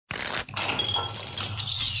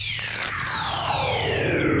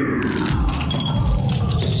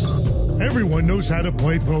everyone knows how to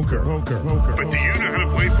play poker. But do you know how to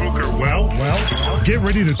play poker well? Get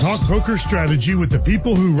ready to talk poker strategy with the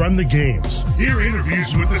people who run the games. Hear interviews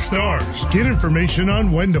with the stars. Get information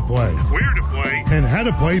on when to play, where to play, and how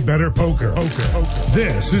to play better poker.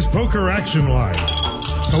 This is Poker Action Line,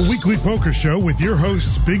 a weekly poker show with your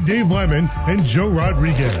hosts Big Dave Lemon and Joe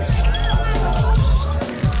Rodriguez.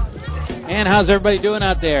 And how's everybody doing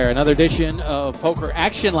out there? Another edition of Poker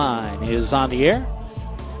Action Line is on the air.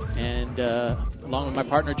 And along with my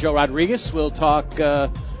partner, Joe Rodriguez, we'll talk,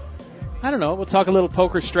 we'll talk a little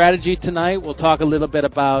poker strategy tonight. We'll talk a little bit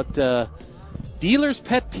about dealers'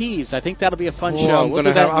 pet peeves. I think that'll be a fun show.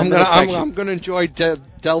 I'm going to enjoy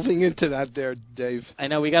delving into that there, Dave. I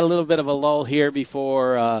know we got a little bit of a lull here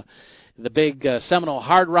before the big Seminole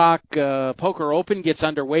Hard Rock Poker Open gets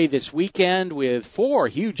underway this weekend with 4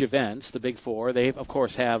 huge events, the Big Four. They, of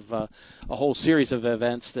course, have a whole series of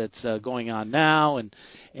events that's going on now, and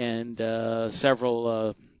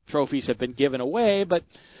several trophies have been given away. But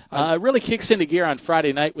it really kicks into gear on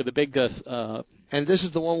Friday night with the big and this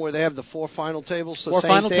is the one where they have the 4 final tables. Four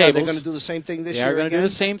final tables. Are they going to do the same thing this year? They are going to do the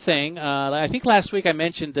same thing. I think last week I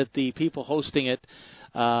mentioned that the people hosting it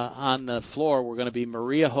on the floor were going to be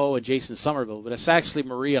Maria Ho and Jason Somerville, but it's actually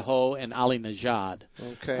Maria Ho and Ali Najad.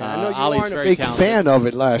 Okay, I know you Ali's weren't a big talented fan of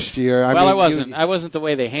it last year. I wasn't. I wasn't the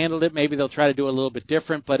way they handled it. Maybe they'll try to do it a little bit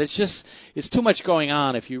different, but it's too much going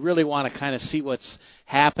on. If you really want to kind of see what's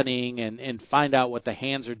happening and find out what the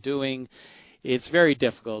hands are doing, it's very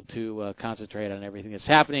difficult to concentrate on everything that's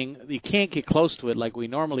happening. You can't get close to it like we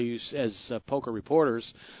normally use as poker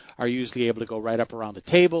reporters are usually able to go right up around the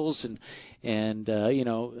tables and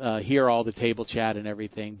hear all the table chat and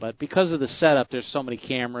everything. But because of the setup, there's so many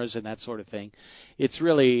cameras and that sort of thing. It's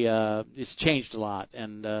really it's changed a lot,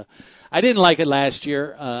 and I didn't like it last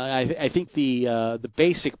year. I think the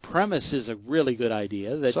basic premise is a really good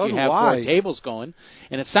idea that you have 4 tables going,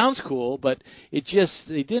 and it sounds cool, but they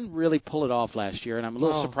didn't really pull it off last year, and I'm a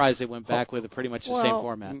little surprised they went back with pretty much the same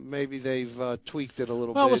format. Maybe they've tweaked it a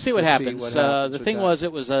little bit. Well, we'll see what happens. The thing was,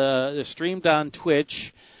 it was streamed on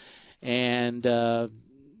Twitch, and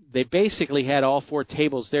they basically had all 4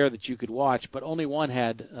 tables there that you could watch, but only one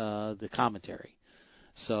had the commentary.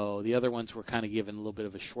 So the other ones were kind of given a little bit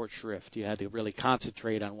of a short shrift. You had to really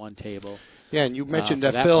concentrate on one table. Yeah, and you mentioned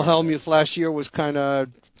that Phil Hellmuth last year was kind of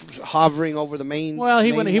hovering over the main. Well,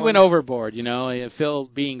 he went overboard. Phil,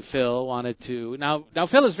 being Phil, wanted to. Now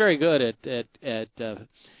Phil is very good at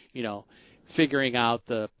figuring out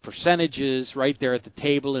the percentages right there at the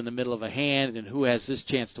table in the middle of a hand and who has this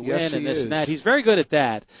chance to win and this and that. He's very good at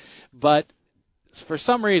that, but for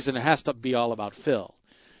some reason it has to be all about Phil.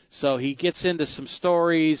 So he gets into some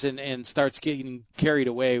stories and starts getting carried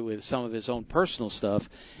away with some of his own personal stuff.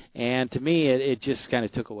 And to me, it just kind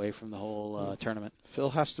of took away from the whole tournament. Phil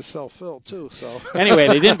has to sell Phil, too. So anyway,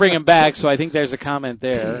 they didn't bring him back, so I think there's a comment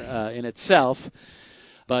there in itself.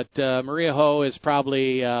 But Maria Ho has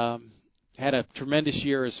probably had a tremendous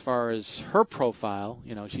year as far as her profile.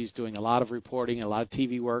 She's doing a lot of reporting, a lot of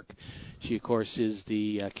TV work. She, of course, is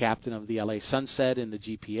the captain of the LA Sunset in the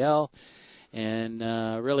GPL. And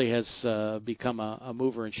really has become a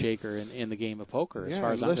mover and shaker in the game of poker, as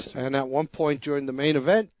far as I'm concerned. And at one point during the main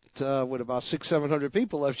event, with about 600-700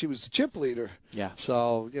 people left, she was the chip leader. Yeah.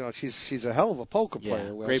 So she's a hell of a poker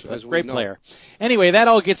player. Yeah, great player. Anyway, that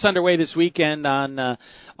all gets underway this weekend on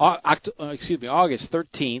August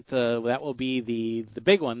 13th. That will be the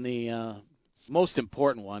big one, the most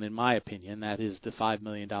important one, in my opinion. That is the $5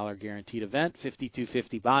 million guaranteed event,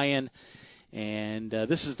 $5,250 buy-in. And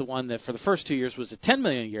this is the one that for the first 2 years was a $10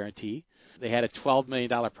 million guarantee. They had a $12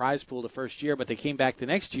 million prize pool the first year, but they came back the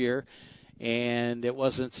next year, and it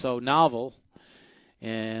wasn't so novel.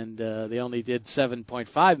 And they only did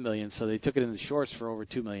 $7.5 million, so they took it in the shorts for over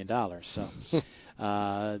 $2 million. So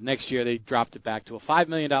next year they dropped it back to a $5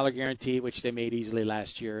 million guarantee, which they made easily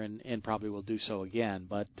last year and probably will do so again.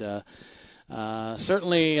 But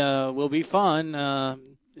certainly will be fun.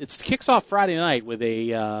 It kicks off Friday night with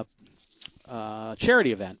a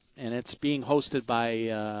charity event, and it's being hosted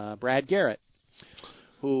by Brad Garrett,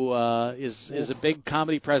 who is a big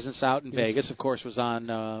comedy presence out in Vegas. Of course, was on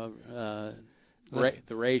the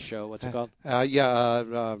Ray Show. What's it called?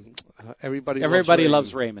 Everybody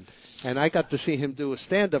Loves Raymond. And I got to see him do a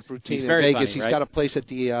stand-up routine in Vegas. Funny, He's got a place at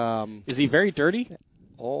the. Is he very dirty?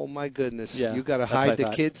 Oh my goodness! Yeah, you got to hide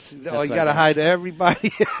the kids. You got to hide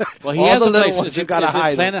everybody. Well, he all has the a little place. ones you got to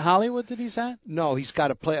hide. Planet Hollywood that he's at? No, he's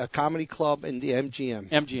got a comedy club in the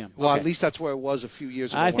MGM. MGM. Well, okay. At least that's where it was a few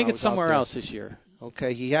years ago. I think it's somewhere else this year.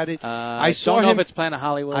 Okay, he had it. I don't know if it's Planet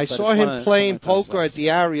Hollywood. I saw him playing poker at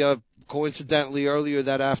the area, coincidentally, earlier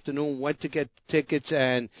that afternoon. Went to get tickets,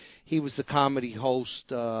 and he was the comedy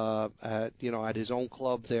host at his own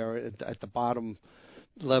club there at the bottom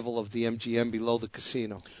level of the MGM below the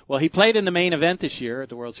casino. Well, he played in the main event this year at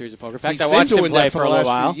the World Series of Poker. In fact, He's I watched him play for a little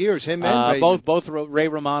while. Years, him and both Ray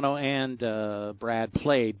Romano and Brad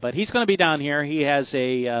played, but he's going to be down here. He has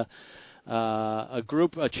a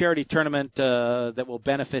charity tournament that will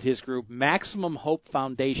benefit his group, Maximum Hope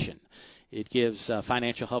Foundation. It gives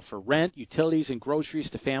financial help for rent, utilities, and groceries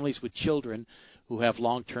to families with children who have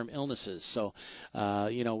long-term illnesses. So,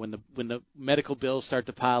 when the medical bills start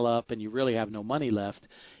to pile up and you really have no money left,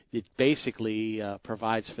 it basically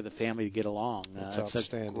provides for the family to get along. It's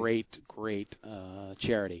a great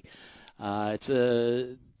charity. It's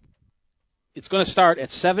going to start at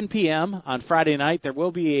 7 p.m. on Friday night. There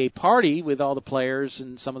will be a party with all the players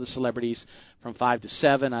and some of the celebrities from 5 to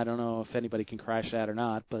 7. I don't know if anybody can crash that or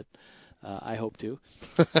not, but I hope to.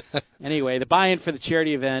 Anyway, the buy-in for the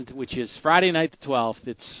charity event, which is Friday night the 12th,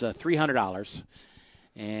 it's $300.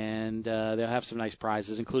 And they'll have some nice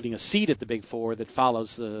prizes, including a seat at the Big Four that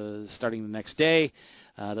follows starting the next day.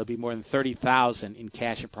 There'll be more than $30,000 in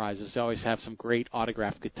cash and prizes. They always have some great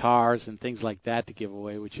autographed guitars and things like that to give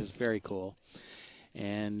away, which is very cool.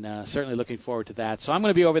 And certainly looking forward to that. So I'm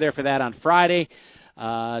going to be over there for that on Friday.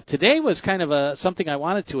 Today was kind of something I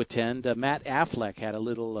wanted to attend. Matt Affleck had a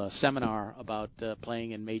little seminar about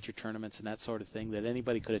playing in major tournaments and that sort of thing that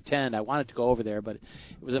anybody could attend. I wanted to go over there, but it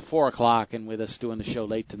was at 4 o'clock, and with us doing the show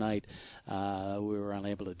late tonight, we were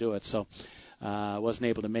unable to do it. So I wasn't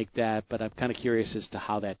able to make that, but I'm kind of curious as to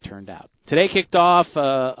how that turned out. Today kicked off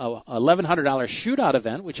a $1,100 shootout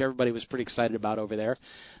event, which everybody was pretty excited about over there.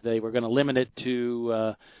 They were going to limit it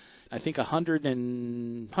to... I think 100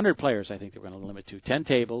 players, I think they were going to limit to 10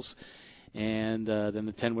 tables, and then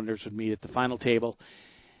the 10 winners would meet at the final table,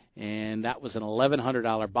 and that was an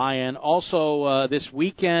 $1,100 buy-in. Also, this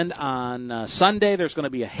weekend on Sunday, there's going to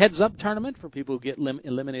be a heads-up tournament for people who get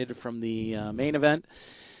eliminated from the main event.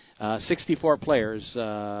 64 players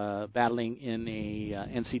battling in a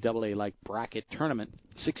NCAA-like bracket tournament,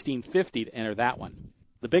 $1,650 to enter that one.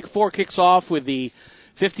 The Big Four kicks off with the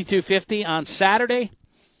 5250 on Saturday.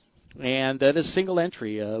 And that is single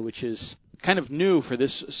entry, which is kind of new for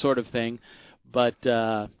this sort of thing, but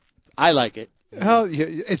I like it. Well,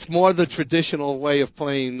 it's more the traditional way of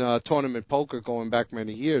playing tournament poker going back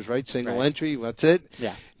many years, right? Single entry, that's it.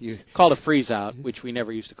 Yeah. You called a freeze-out, which we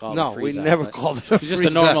never used to call it a freeze-out. No, we never called it a freeze-out. It was just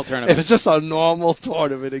a normal tournament. It was just a normal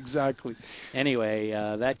tournament, exactly. Anyway,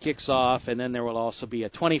 that kicks off, and then there will also be a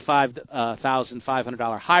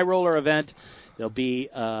 $25,500 high roller event. There'll be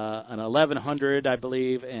an 1,100, I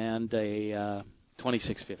believe, and a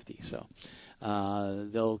 2,650. So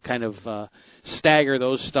they'll kind of stagger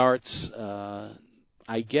those starts.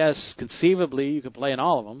 I guess conceivably you could play in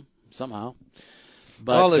all of them somehow.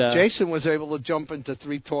 But, well, if Jason was able to jump into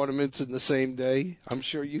 3 tournaments in the same day, I'm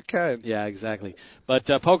sure you can. Yeah, exactly. But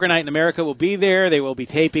Poker Night in America will be there. They will be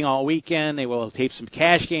taping all weekend. They will tape some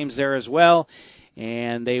cash games there as well.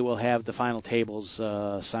 And they will have the final tables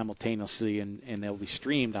simultaneously, and they'll be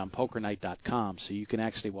streamed on PokerNight.com, so you can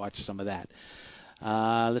actually watch some of that.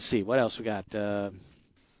 Let's see, what else we got? Well,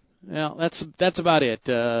 that's about it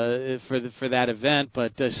for that event,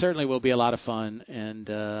 but certainly will be a lot of fun, and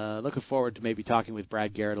looking forward to maybe talking with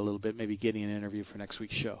Brad Garrett a little bit, maybe getting an interview for next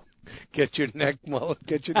week's show. Get your neck muscles.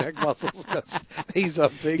 He's a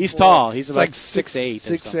big. He's boy. tall. He's about like 6'8".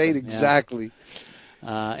 6'8", exactly. Yeah.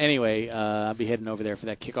 Anyway, I'll be heading over there for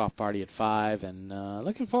that kickoff party at 5, and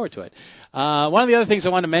looking forward to it. One of the other things I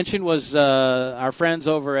wanted to mention was our friends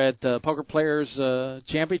over at Poker Players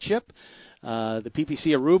Championship. The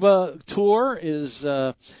PPC Aruba Tour is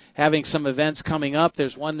having some events coming up.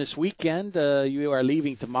 There's one this weekend. You are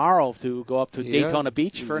leaving tomorrow to go up to Daytona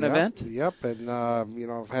Beach for an event. Yep, and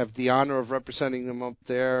have the honor of representing them up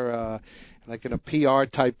there, like in a PR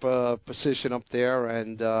type position up there,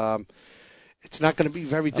 and it's not going to be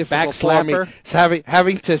very difficult for me. It's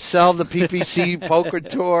having to sell the PPC Poker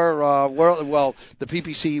Tour, the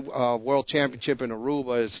PPC World Championship in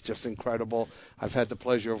Aruba is just incredible. I've had the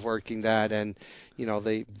pleasure of working that, and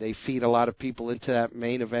they feed a lot of people into that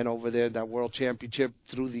main event over there, that World Championship,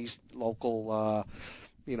 through these local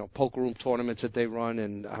poker room tournaments that they run,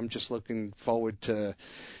 and I'm just looking forward to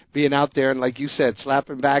being out there and, like you said,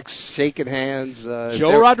 slapping backs, shaking hands.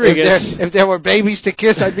 Joe Rodriguez. If there were babies to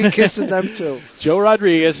kiss, I'd be kissing them too. Joe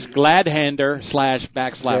Rodriguez, glad hander /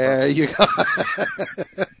 back slapper. There you go.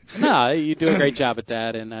 No, you do a great job at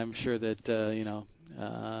that, and I'm sure that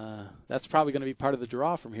that's probably going to be part of the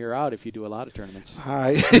draw from here out if you do a lot of tournaments.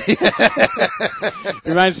 Hi.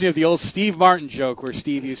 Reminds me of the old Steve Martin joke where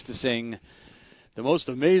Steve used to sing, "The most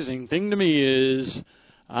amazing thing to me is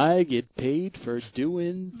I get paid for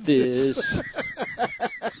doing this.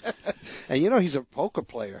 And he's a poker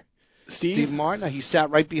player. Steve Martin, he sat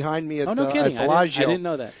right behind me at no kidding. at Bellagio. I didn't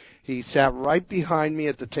know that. He sat right behind me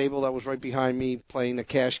at the table that was right behind me playing a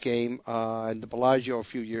cash game in the Bellagio a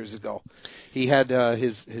few years ago. He had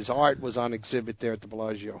his art was on exhibit there at the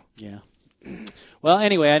Bellagio. Yeah. Well,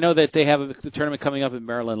 anyway, I know that they have the tournament coming up at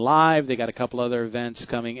Maryland Live. They got a couple other events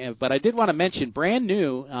coming. But I did want to mention, brand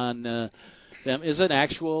new on them is an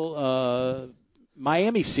actual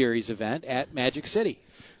Miami Series event at Magic City.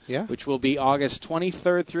 Yeah. Which will be August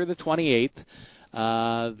 23rd through the 28th.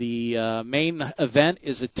 The main event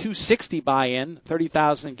is a $260 buy-in,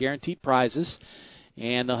 $30,000 guaranteed prizes,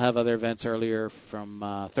 and they'll have other events earlier from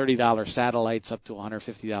 $30 satellites up to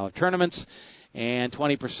 $150 tournaments, and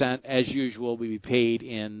 20%, as usual, will be paid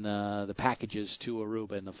in the packages to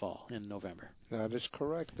Aruba in the fall, in November. That is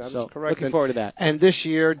correct. That is correct. Looking forward to that. And this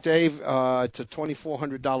year, Dave, it's a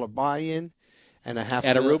 $2,400 buy-in and a half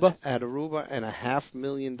at Aruba and a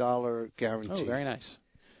 $500,000 guarantee. Oh, very nice.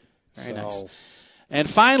 Very nice. And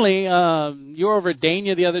finally, you were over at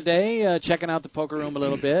Dania the other day, checking out the poker room a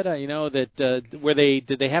little bit. You know that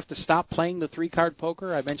did they have to stop playing the 3-card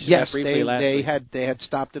poker? I mentioned that briefly last week. Yes, they had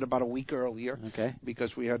stopped it about a week earlier. Okay.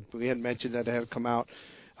 Because we had mentioned that they had come out.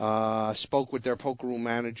 Spoke with their poker room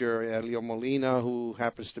manager, Elio Molina, who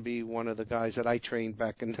happens to be one of the guys that I trained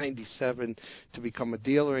back in '97 to become a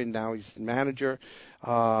dealer, and now he's manager.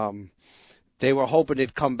 They were hoping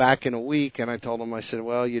it'd come back in a week, and I told them, I said,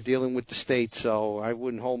 well, you're dealing with the state, so I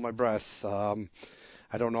wouldn't hold my breath.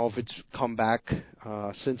 I don't know if it's come back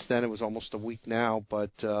since then. It was almost a week now,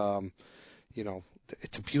 but, it's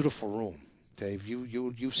a beautiful room. Dave, you've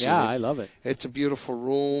seen it. Yeah, I love it. It's a beautiful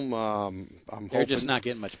room. They're just not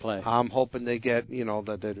getting much play. I'm hoping they get,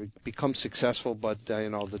 that it becomes successful. But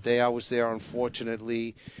the day I was there,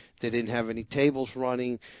 unfortunately, they didn't have any tables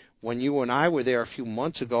running. When you and I were there a few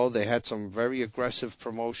months ago, they had some very aggressive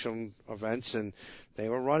promotion events, and they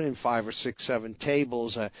were running 5 or 6, 7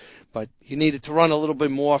 tables. But you needed to run a little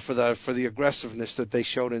bit more for the aggressiveness that they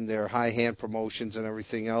showed in their high hand promotions and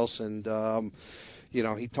everything else. And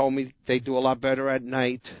he told me they do a lot better at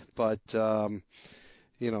night, but they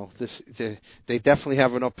definitely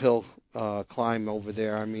have an uphill climb over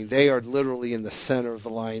there. I mean, they are literally in the center of the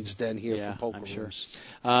Lion's Den here for poker rooms.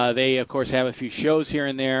 Sure. They, of course, have a few shows here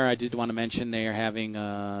and there. I did want to mention they are having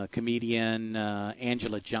comedian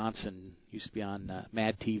Angela Johnson, used to be on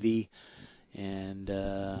Mad TV, and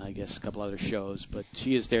I guess a couple other shows. But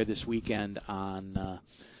she is there this weekend on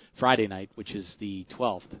Friday night, which is the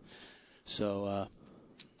 12th. So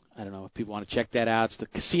I don't know if people want to check that out. It's the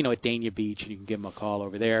casino at Dania Beach, and you can give them a call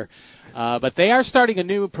over there. But they are starting a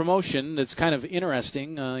new promotion that's kind of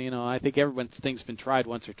interesting. I think everyone thinks it's been tried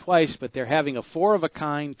once or twice, but they're having a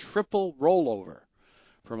 4-of-a-kind triple rollover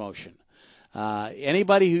promotion.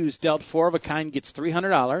 Anybody who's dealt 4-of-a-kind gets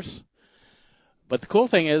 $300. But the cool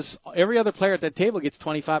thing is, every other player at that table gets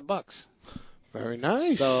 $25. Very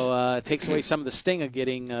nice. So it takes away some of the sting of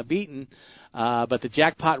getting beaten. But the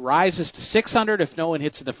jackpot rises to $600 if no one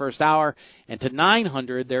hits in the first hour, and to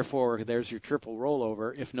 $900, therefore, there's your triple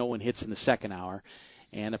rollover if no one hits in the second hour.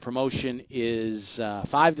 And the promotion is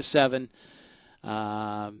 5 to 7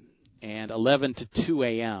 and 11 to 2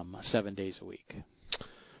 a.m., 7 days a week.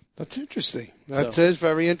 That's interesting. That is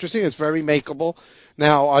very interesting. It's very makeable.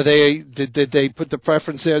 Now, did they put the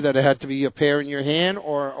preference there that it had to be a pair in your hand,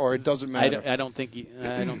 or it doesn't matter? I don't think.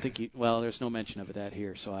 Well, there's no mention of that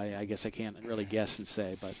here, so I guess I can't really guess and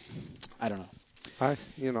say, but I don't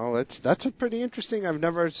know. That's a pretty interesting. I've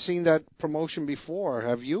never seen that promotion before.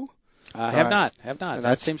 Have you? Have not.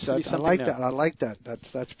 That seems to be something. I like that.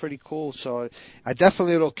 That's pretty cool. So I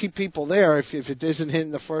definitely it'll keep people there if it isn't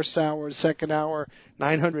hitting the first hour, second hour.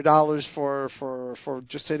 $900 for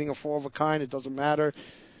just hitting a 4-of-a-kind. It doesn't matter.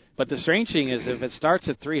 But the strange thing is, if it starts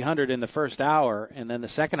at $300 in the first hour, and then the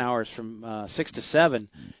second hour is from 6 to 7,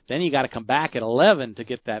 then you got to come back at 11 to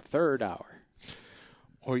get that third hour.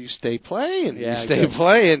 Or you stay playing. Yeah, you stay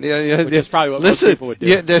playing. Which is probably what most people would do.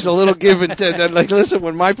 Yeah, there's a little give and take. Listen,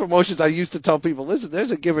 when my promotions, I used to tell people, listen,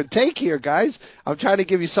 there's a give and take here, guys. I'm trying to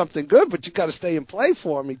give you something good, but you got to stay and play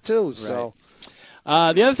for me too. Right. So,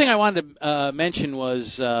 the other thing I wanted to mention was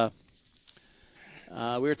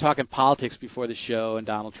we were talking politics before the show and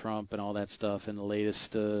Donald Trump and all that stuff and the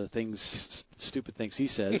latest stupid things he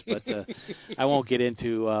says. But I won't get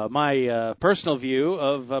into my personal view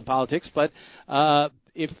of politics. But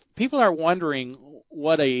if people are wondering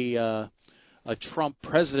what a Trump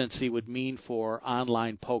presidency would mean for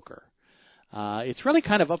online poker, it's really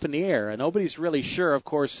kind of up in the air, and nobody's really sure. Of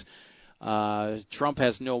course, Trump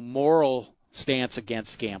has no moral stance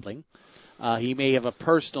against gambling. He may have a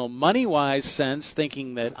personal money-wise sense,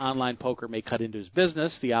 thinking that online poker may cut into his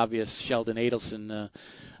business, the obvious Sheldon Adelson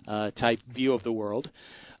type view of the world.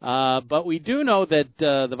 But we do know that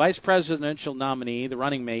the vice presidential nominee, the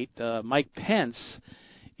running mate, Mike Pence,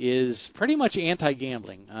 is pretty much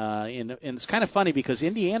anti-gambling. And it's kind of funny because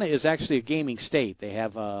Indiana is actually a gaming state. They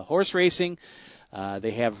have horse racing.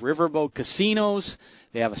 They have riverboat casinos.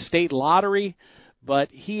 They have a state lottery. But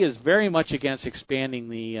he is very much against expanding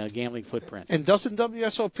the gambling footprint. And doesn't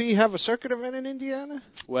WSOP have a circuit event in Indiana?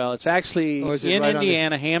 Well, it's actually in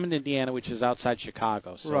Indiana, Hammond, Indiana, which is outside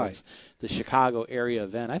Chicago. So it's the Chicago area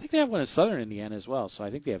event. I think they have one in southern Indiana as well, so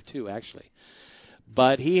I think they have two, actually.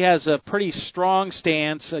 But he has a pretty strong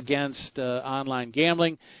stance against online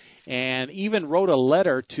gambling and even wrote a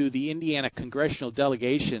letter to the Indiana congressional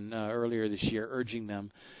delegation earlier this year urging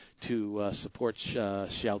them to support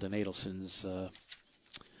Sheldon Adelson's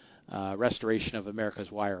restoration of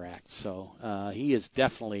America's Wire Act. So he is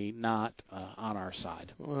definitely not on our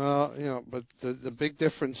side. Well, but the big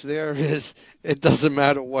difference there is it doesn't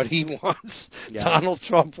matter what he wants. Yeah. Donald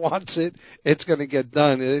Trump wants it. It's going to get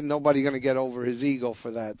done. Ain't nobody going to get over his ego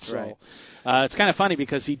for that. So. Right. It's kind of funny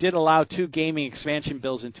because he did allow 2 gaming expansion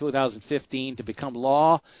bills in 2015 to become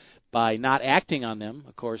law by not acting on them.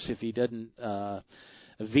 Of course, if he didn't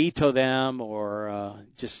veto them or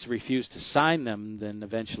just refuse to sign them, then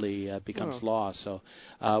eventually becomes law. So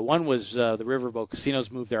one was the riverboat casinos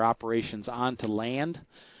moved their operations onto land,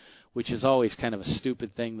 which is always kind of a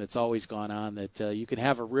stupid thing that's always gone on, that you can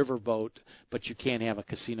have a riverboat, but you can't have a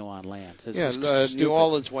casino on land. New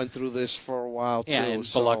Orleans went through this for a while, too. Yeah, and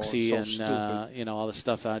Biloxi and all the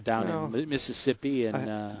stuff down in Mississippi. And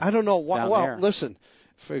I don't know. Well, there. Listen.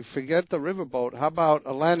 Forget the riverboat. How about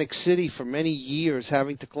Atlantic City for many years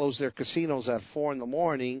having to close their casinos at 4 in the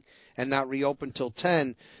morning and not reopen till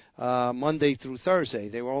 10 Monday through Thursday?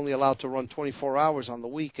 They were only allowed to run 24 hours on the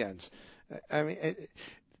weekends. I mean,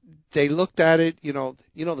 they looked at it,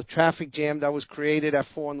 the traffic jam that was created at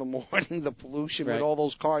 4 in the morning, the pollution with all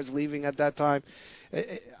those cars leaving at that time.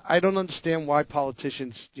 I don't understand why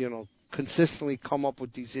politicians, consistently come up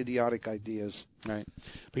with these idiotic ideas. Right.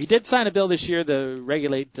 But he did sign a bill this year to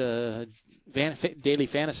regulate daily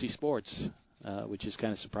fantasy sports, which is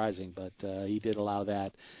kind of surprising, but he did allow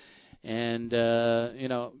that. And,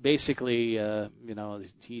 basically,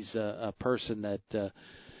 he's a person that,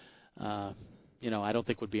 I don't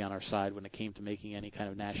think would be on our side when it came to making any kind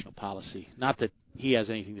of national policy. Not that he has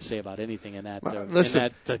anything to say about anything in that,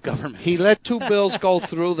 government. He let 2 bills go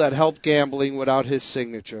through that helped gambling without his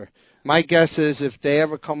signature. My guess is if they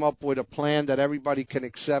ever come up with a plan that everybody can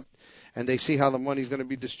accept and they see how the money's going to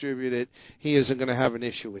be distributed, he isn't going to have an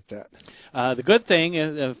issue with that. The good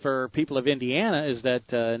thing for people of Indiana is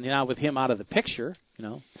that now with him out of the picture,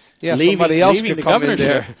 somebody else leaving could the come in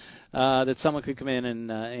there. That someone could come in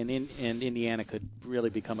and Indiana could really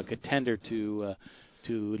become a contender to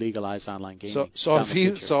legalize online gaming.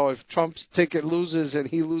 So if Trump's ticket loses and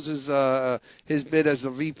he loses his bid as a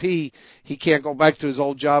VP, he can't go back to his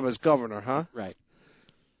old job as governor, huh? Right.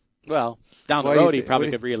 Well, down the road he probably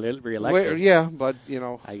could re-elect. Yeah, but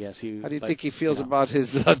I guess how do you think he feels about his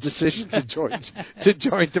decision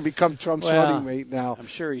to become Trump's running mate now? I'm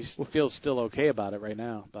sure he feels still okay about it right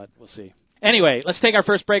now, but we'll see. Anyway, let's take our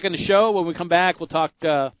first break on the show. When we come back, we'll talk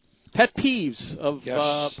pet peeves of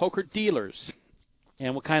poker dealers.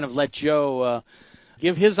 And we'll kind of let Joe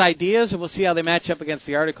give his ideas, and we'll see how they match up against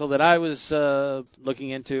the article that I was looking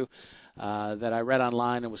into, that I read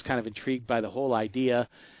online and was kind of intrigued by the whole idea.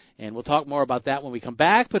 And we'll talk more about that when we come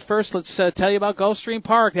back. But first, let's tell you about Gulfstream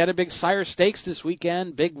Park. They had a big Sire Stakes this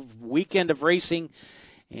weekend, big weekend of racing.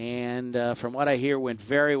 And from what I hear, went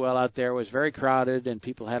very well out there. It was very crowded, and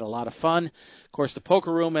people had a lot of fun. Of course, the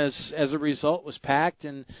poker room, as a result, was packed,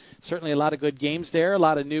 and certainly a lot of good games there. A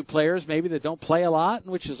lot of new players, maybe, that don't play a lot,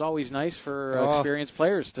 which is always nice for experienced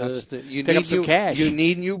players to pick up some cash. You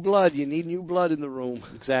need new blood. You need new blood in the room.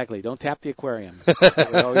 Exactly. Don't tap the aquarium,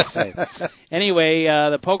 we always say. Anyway,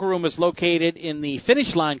 the poker room is located in the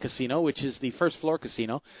Finish Line Casino, which is the first floor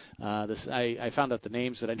casino. I found out the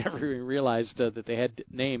names that I never even realized that they had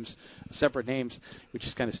names, separate names, which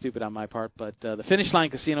is kind of stupid on my part. But the Finish Line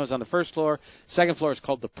Casino is on the first floor. Second floor is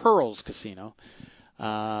called the Pearls Casino.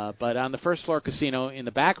 But on the first floor casino, in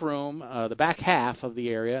the back room, the back half of the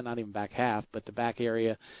area, not even back half, but the back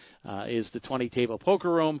area is the 20-table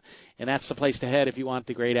poker room, and that's the place to head if you want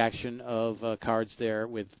the great action of cards there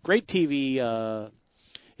with great TV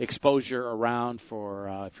exposure around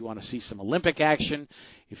for if you want to see some Olympic action,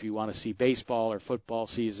 if you want to see baseball or football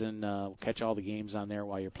season, catch all the games on there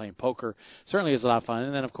while you're playing poker. Certainly is a lot of fun.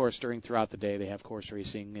 And then, of course, throughout the day, they have course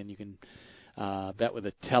racing, and you can bet with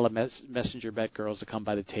a messenger bet girls to come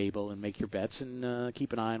by the table and make your bets and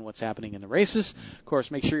keep an eye on what's happening in the races. Of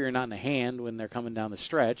course, make sure you're not in the hand when they're coming down the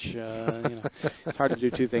stretch. It's hard to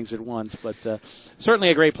do two things at once, but certainly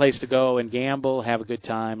a great place to go and gamble, have a good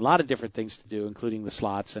time. A lot of different things to do, including the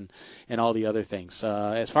slots and all the other things.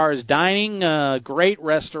 As far as dining, great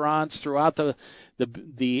restaurants throughout the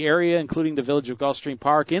area, including the village of Gulfstream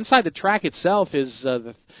Park. Inside the track itself is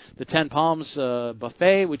the 10 Palms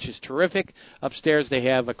buffet, which is terrific. Upstairs they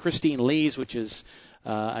have a Christine Lee's, which is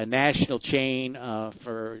a national chain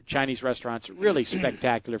for Chinese restaurants. Really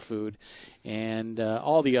spectacular food. And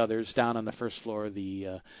all the others down on the first floor,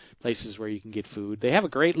 the places where you can get food. They have a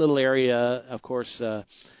great little area, of course.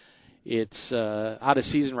 It's out of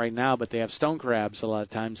season right now, but they have stone crabs a lot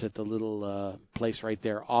of times at the little place right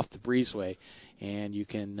there off the breezeway. And you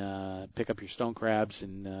can pick up your stone crabs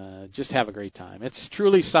and just have a great time. It's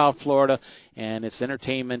truly South Florida, and it's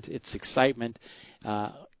entertainment, it's excitement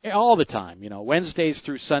all the time. Wednesdays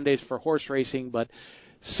through Sundays for horse racing, but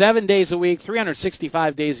 7 days a week,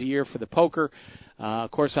 365 days a year for the poker. Of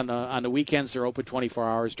course, on the weekends, they're open 24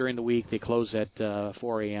 hours. During the week, they close at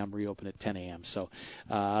 4 a.m., reopen at 10 a.m. So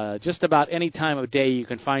just about any time of day, you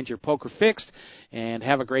can find your poker fixed and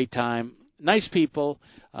have a great time. Nice people,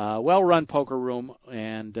 well-run poker room,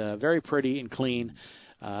 and very pretty and clean.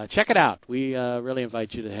 Check it out. We really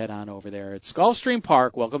invite you to head on over there. It's Gulfstream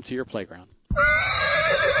Park. Welcome to your playground.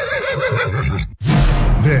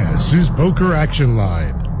 This is Poker Action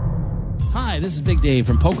Line. Hi, this is Big Dave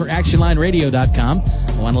from PokerActionLineRadio.com.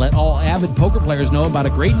 I want to let all avid poker players know about a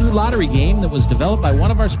great new lottery game that was developed by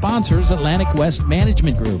one of our sponsors, Atlantic West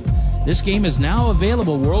Management Group. This game is now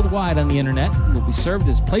available worldwide on the Internet and will be served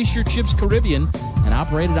as Place Your Chips Caribbean and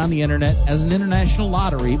operated on the Internet as an international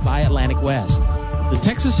lottery by Atlantic West. The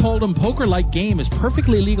Texas Hold'em poker-like game is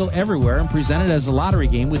perfectly legal everywhere and presented as a lottery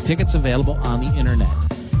game with tickets available on the Internet.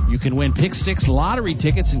 You can win Pick 6 lottery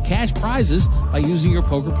tickets and cash prizes by using your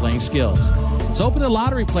poker playing skills. It's open to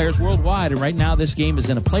lottery players worldwide, and right now this game is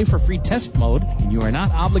in a play-for-free test mode, and you are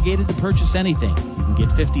not obligated to purchase anything. You can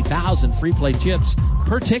get 50,000 free play chips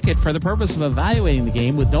per ticket for the purpose of evaluating the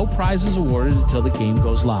game with no prizes awarded until the game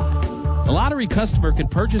goes live. The lottery customer can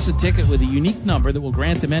purchase a ticket with a unique number that will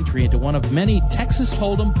grant them entry into one of many Texas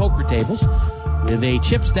Hold'em poker tables with a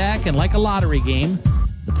chip stack, and like a lottery game,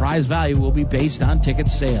 the prize value will be based on ticket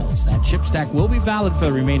sales. That chip stack will be valid for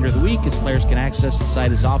the remainder of the week, as players can access the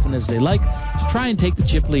site as often as they like to try and take the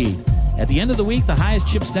chip lead. At the end of the week, the highest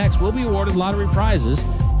chip stacks will be awarded lottery prizes,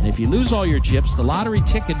 and if you lose all your chips, the lottery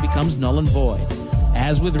ticket becomes null and void.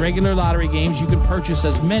 As with regular lottery games, you can purchase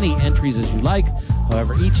as many entries as you like.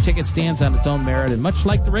 However, each ticket stands on its own merit, and much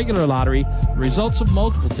like the regular lottery, the results of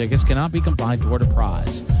multiple tickets cannot be combined toward a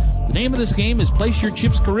prize. The name of this game is Place Your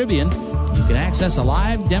Chips Caribbean, and you can access a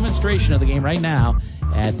live demonstration of the game right now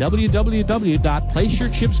at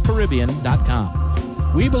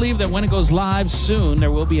www.placeyourchipscaribbean.com. We believe that when it goes live soon,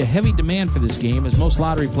 there will be a heavy demand for this game, as most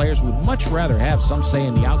lottery players would much rather have some say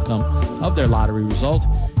in the outcome of their lottery result.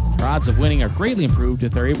 Their odds of winning are greatly improved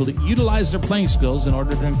if they're able to utilize their playing skills in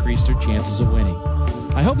order to increase their chances of winning.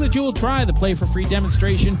 I hope that you will try the Play for Free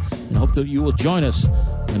demonstration and hope that you will join us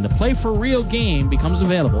when the Play for Real game becomes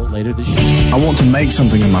available later this year. I want to make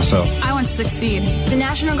something of myself. I want to succeed. The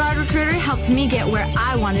National Guard recruiter helped me get where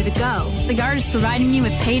I wanted to go. The Guard is providing me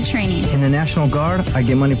with paid training. In the National Guard, I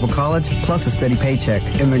get money for college plus a steady paycheck.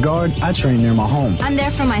 In the Guard, I train near my home. I'm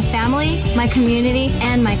there for my family, my community,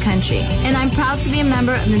 and my country. And I'm proud to be a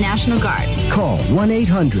member of the National Guard. Call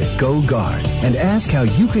 1-800-GO-GUARD and ask how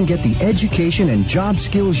you can get the education and job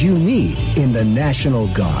skills you need in the National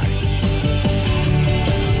Guard.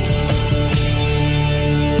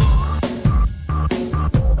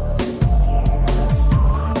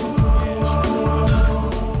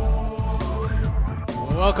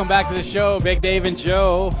 Welcome back to the show, Big Dave and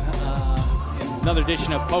Joe. Another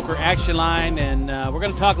edition of Poker Action Line, and we're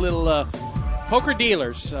going to talk a little poker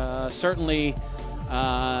dealers. Certainly,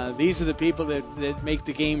 these are the people that make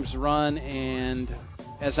the games run, and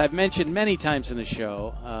as I've mentioned many times in the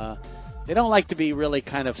show, they don't like to be really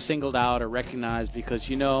kind of singled out or recognized because,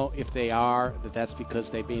 if they are, that's because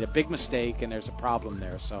they made a big mistake and there's a problem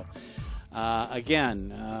there. So,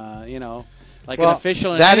 like an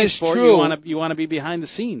official in any sport, you want to be behind the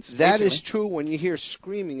scenes. That is true when you hear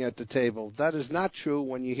screaming at the table. That is not true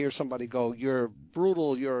when you hear somebody go, "You're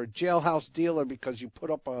brutal. You're a jailhouse dealer because you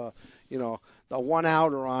put up a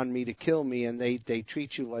 1-outer on me to kill me," and they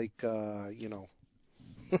treat you like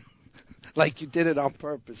like you did it on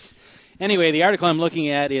purpose. Anyway, the article I'm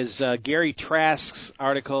looking at is Gary Trask's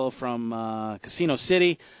article from Casino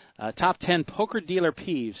City. Top 10 poker dealer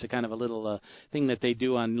peeves, a kind of a little thing that they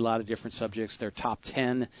do on a lot of different subjects. Their top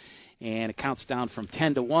 10, and it counts down from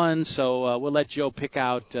 10 to 1. So we'll let Joe pick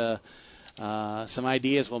out some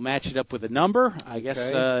ideas. We'll match it up with a number. I guess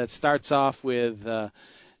it starts off with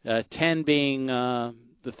 10 being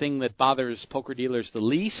the thing that bothers poker dealers the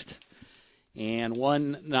least, and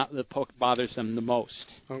 1 not the poker bothers them the most.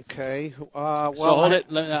 Okay. So hold it.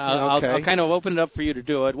 I'll kind of open it up for you to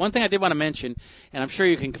do it. One thing I did want to mention, and I'm sure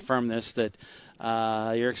you can confirm this, that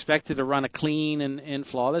you're expected to run a clean and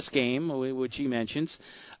flawless game, which he mentions.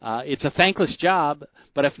 It's a thankless job,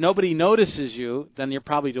 but if nobody notices you, then you're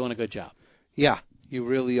probably doing a good job. Yeah, you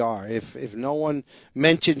really are. If no one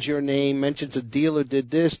mentions your name, mentions a dealer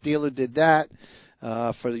did this, dealer did that,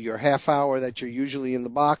 for your half hour that you're usually in the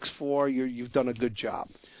box for, you've done a good job.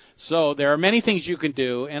 So there are many things you can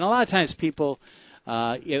do, and a lot of times people,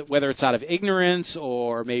 whether it's out of ignorance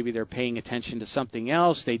or maybe they're paying attention to something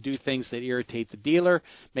else, they do things that irritate the dealer,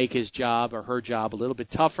 make his job or her job a little bit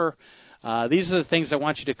tougher. These are the things I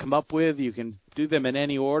want you to come up with. You can do them in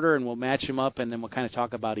any order, and we'll match them up, and then we'll kind of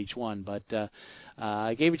talk about each one. But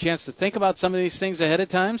I gave you a chance to think about some of these things ahead of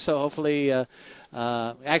time, so hopefully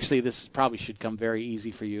actually this probably should come very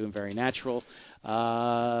easy for you and very natural.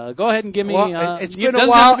 Go ahead and give me... it's been a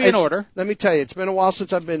while. Have to be in order. Let me tell you, it's been a while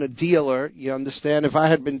since I've been a dealer. You understand? If I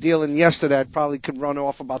had been dealing yesterday, I probably could run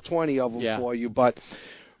off about 20 of them for you. But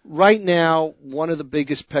right now, one of the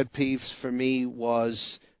biggest pet peeves for me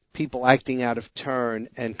was people acting out of turn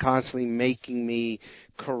and constantly making me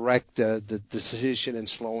correct the decision and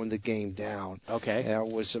slowing the game down. Okay. That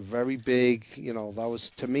was a very big, that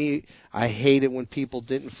was, to me, I hate it when people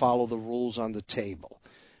didn't follow the rules on the table.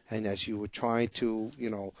 And as you were trying to,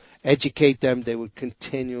 educate them, they would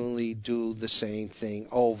continually do the same thing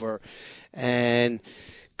over. And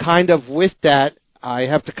kind of with that, I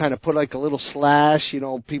have to kind of put like a little slash,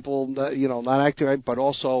 people, not acting right, but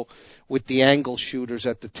also with the angle shooters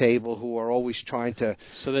at the table who are always trying to...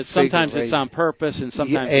 So that sometimes it's on purpose and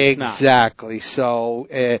sometimes it's not. Exactly. So,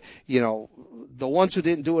 the ones who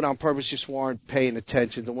didn't do it on purpose just weren't paying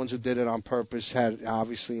attention. The ones who did it on purpose had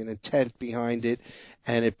obviously an intent behind it,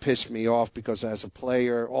 and it pissed me off because as a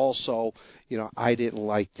player also, I didn't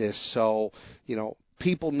like this. So,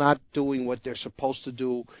 people not doing what they're supposed to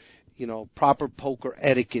do, proper poker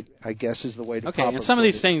etiquette, I guess, is the way to Okay, and some of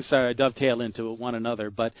these things dovetail into one another,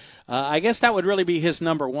 but I guess that would really be his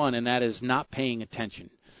number one, and that is not paying attention.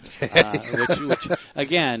 Which,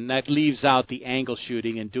 again, that leaves out the angle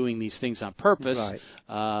shooting and doing these things on purpose,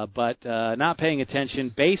 right. But not paying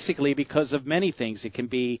attention basically because of many things. It can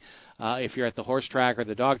be if you're at the horse track or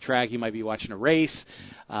the dog track, you might be watching a race.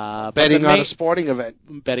 Betting on a sporting event.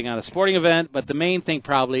 Betting on a sporting event, but the main thing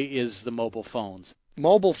probably is the mobile phones.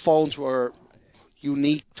 Mobile phones were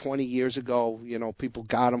unique 20 years ago. People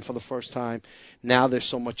got them for the first time. Now there's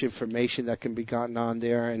so much information that can be gotten on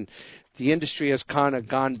there, and the industry has kind of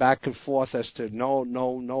gone back and forth as to no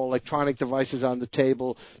electronic devices on the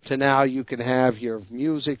table to now you can have your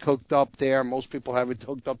music hooked up there. Most people have it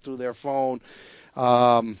hooked up through their phone.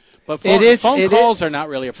 But phone calls are not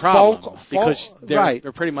really a problem because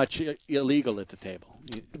they're pretty much illegal at the table.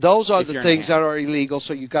 Those are the things that are illegal,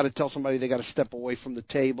 so you've got to tell somebody they got to step away from the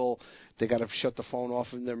table. They got to shut the phone off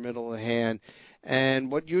in their middle of the hand.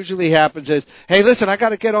 And what usually happens is, hey, listen, I got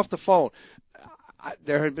to get off the phone.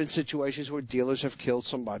 There have been situations where dealers have killed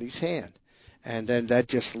somebody's hand. And then that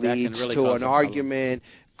just leads to an argument,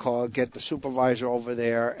 get the supervisor over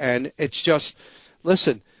there. And it's just,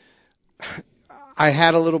 listen, I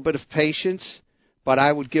had a little bit of patience, but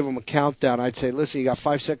I would give them a countdown. I'd say, listen, you got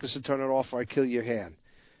 5 seconds to turn it off or I kill your hand.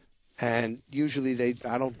 And usually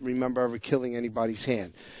I don't remember ever killing anybody's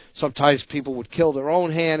hand. Sometimes people would kill their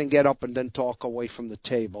own hand and get up and then talk away from the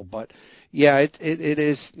table. But, yeah, it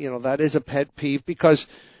is, that is a pet peeve because,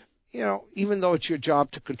 even though it's your job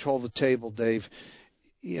to control the table, Dave,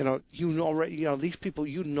 these people,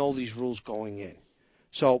 these rules going in.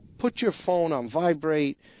 So put your phone on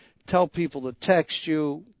vibrate, tell people to text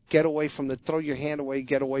you, throw your hand away,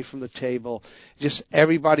 get away from the table. Just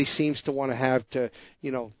everybody seems to want to have to,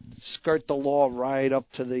 skirt the law right up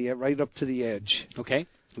to the edge. Okay.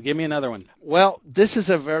 Well, give me another one. Well, this is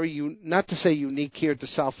a very, not to say unique here to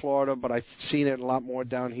South Florida, but I've seen it a lot more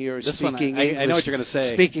down here. This speaking one, I know what you're going to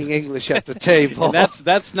say. Speaking English at the table. And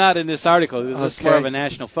that's not in this article. This is more of a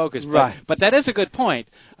national focus. Right. But that is a good point.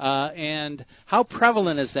 And how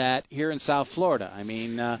prevalent is that here in South Florida? I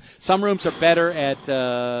mean, some rooms are better at,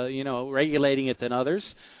 regulating it than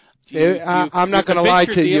others. I'm not going to lie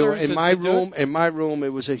to you. In my room,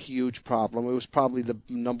 it was a huge problem. It was probably the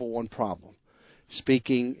number one problem.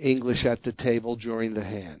 Speaking English at the table during the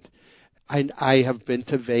hand. I have been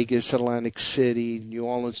to Vegas, Atlantic City, New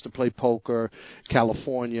Orleans to play poker,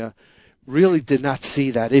 California. Really did not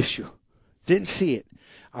see that issue. Didn't see it.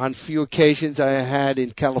 On a few occasions, I had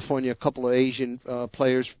in California a couple of Asian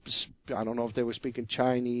players. I don't know if they were speaking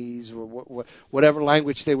Chinese or whatever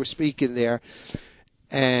language they were speaking there,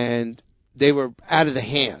 and they were out of the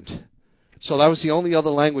hand. So that was the only other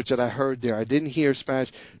language that I heard there. I didn't hear Spanish.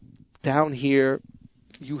 Down here,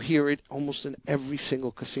 you hear it almost in every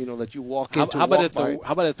single casino that you walk into. How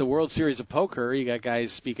about at the World Series of Poker? You got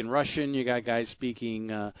guys speaking Russian. You got guys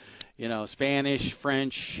speaking, Spanish,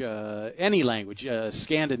 French, any language,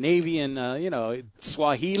 Scandinavian,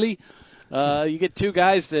 Swahili. You get two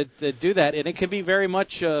guys that do that, and it can be very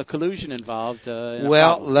much collusion involved.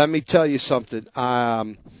 Let me tell you something. A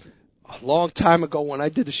long time ago, when I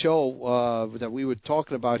did the show that we were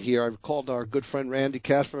talking about here, I called our good friend Randy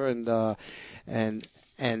Casper and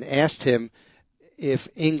asked him if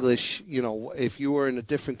English, if you were in a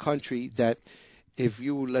different country, that if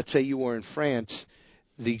you, let's say you were in France,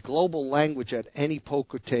 the global language at any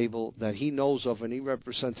poker table that he knows of, and he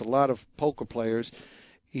represents a lot of poker players,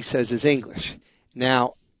 he says is English.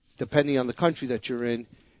 Now, depending on the country that you're in,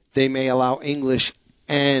 they may allow English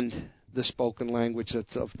and the spoken language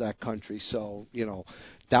that's of that country. So,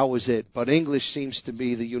 that was it. But English seems to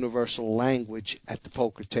be the universal language at the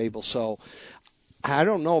poker table. So I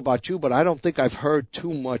don't know about you, but I don't think I've heard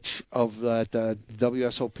too much of the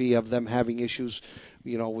WSOP of them having issues,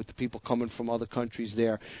 with the people coming from other countries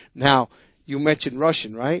there. Now, you mentioned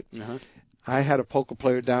Russian, right? Uh-huh. I had a poker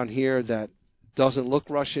player down here that doesn't look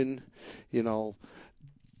Russian,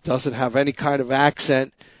 doesn't have any kind of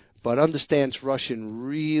accent, but understands Russian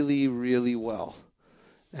really, really well.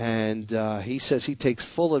 And he says he takes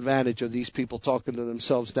full advantage of these people talking to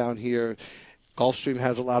themselves down here. Gulfstream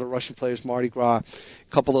has a lot of Russian players, Mardi Gras,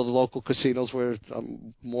 a couple of the local casinos where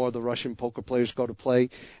more of the Russian poker players go to play,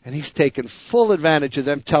 and he's taken full advantage of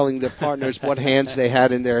them telling their partners what hands they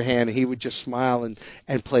had in their hand. He would just smile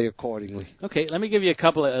and play accordingly. Okay, let me give you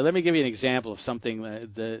an example of something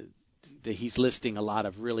that he's listing a lot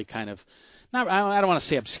of really kind of, I don't want to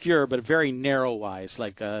say obscure, but very narrow-wise,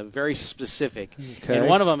 like very specific. Okay. And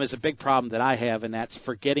one of them is a big problem that I have, and that's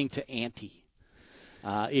forgetting to ante.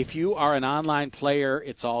 If you are an online player,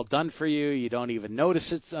 it's all done for you. You don't even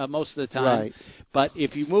notice it most of the time. Right. But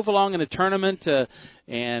if you move along in a tournament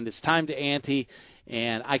and it's time to ante,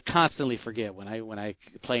 and I constantly forget when I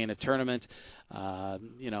play in a tournament,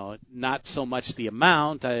 not so much the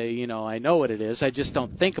amount. I know what it is. I just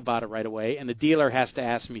don't think about it right away, and the dealer has to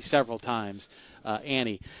ask me several times.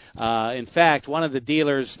 Annie. In fact, one of the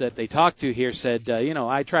dealers that they talked to here said,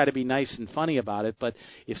 I try to be nice and funny about it, but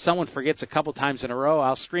if someone forgets a couple times in a row,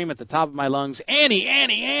 I'll scream at the top of my lungs, Annie,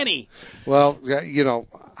 Annie, Annie. Well,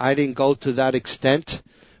 I didn't go to that extent,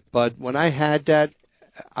 but when I had that,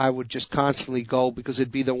 I would just constantly go because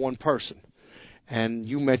it'd be the one person. And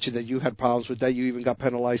you mentioned that you had problems with that. You even got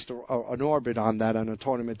penalized an orbit on that on a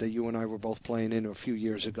tournament that you and I were both playing in a few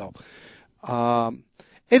years ago.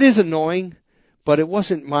 It is annoying. But it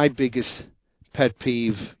wasn't my biggest pet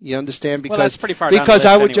peeve. You understand? Because, that's pretty far down the list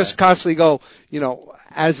I would anyway. just constantly go,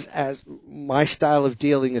 as my style of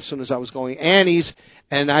dealing, as soon as I was going Annie's,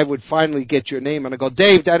 and I would finally get your name, and I go,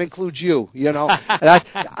 Dave, that includes you.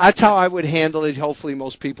 That's how I would handle it. Hopefully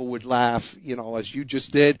most people would laugh, as you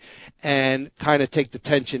just did, and kind of take the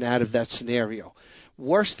tension out of that scenario.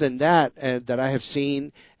 Worse than that, that I have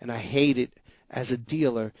seen, and I hate it as a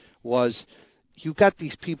dealer, was you got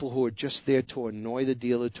these people who are just there to annoy the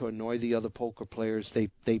dealer, to annoy the other poker players. They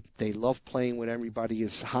love playing when everybody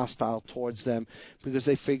is hostile towards them because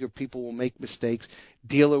they figure people will make mistakes.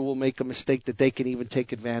 Dealer will make a mistake that they can even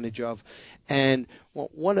take advantage of. And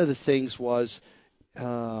one of the things was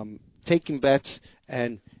taking bets,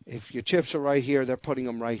 and if your chips are right here, they're putting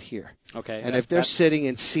them right here. Okay. And if they're sitting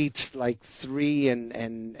in seats like 3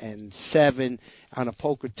 and 7 on a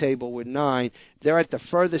poker table with 9, they're at the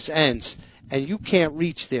furthest ends, and you can't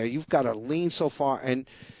reach there. You've got to lean so far. And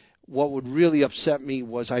what would really upset me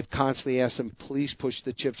was I'd constantly ask them, please push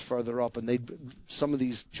the chips further up, and some of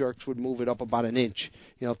these jerks would move it up about an inch,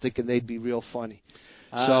 thinking they'd be real funny.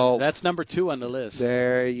 So that's number 2 on the list.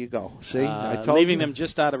 There you go. See, I told leaving you. them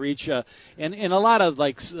just out of reach, and a lot of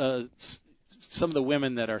some of the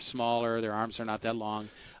women that are smaller, their arms are not that long,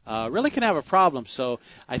 really can have a problem. So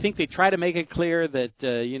I think they try to make it clear that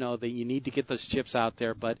that you need to get those chips out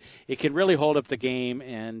there, but it can really hold up the game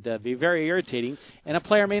and be very irritating. And a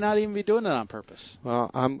player may not even be doing it on purpose.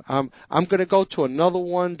 Well, I'm going to go to another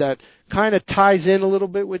one that kind of ties in a little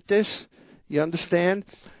bit with this. You understand?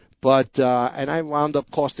 But and I wound up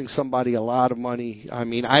costing somebody a lot of money. I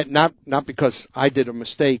mean, not because I did a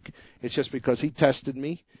mistake. It's just because he tested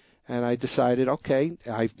me, and I decided, okay,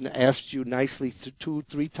 I've asked you nicely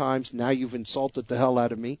 2-3 times. Now you've insulted the hell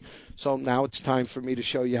out of me. So now it's time for me to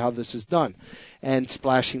show you how this is done. And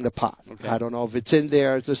splashing the pot. Okay. I don't know if it's in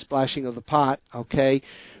there, the splashing of the pot, okay,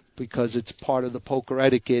 because it's part of the poker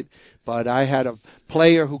etiquette. But I had a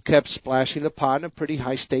player who kept splashing the pot in a pretty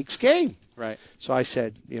high-stakes game. Right. So I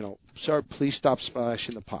said, sir, please stop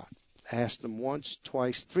splashing the pot. I asked him once,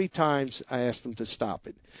 twice, 3 times. I asked him to stop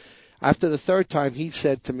it. After the 3rd time, he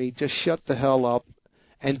said to me, just shut the hell up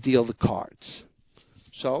and deal the cards.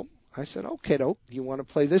 So I said, okay, you want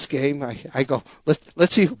to play this game? I go,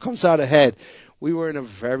 let's see who comes out ahead. We were in a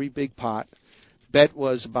very big pot. Bet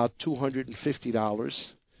was about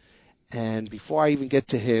 $250. And before I even get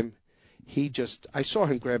to him, I saw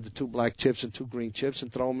him grab the 2 black chips and 2 green chips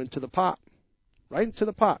and throw them into the pot. Right into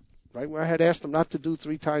the pot. Right where I had asked him not to do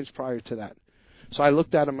 3 times prior to that. So I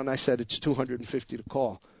looked at him and I said, it's $250 to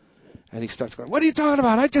call. And he starts going, what are you talking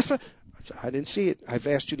about? I didn't see it. I've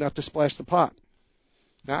asked you not to splash the pot.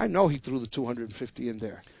 Now, I know he threw the $250 in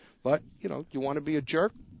there. But, you want to be a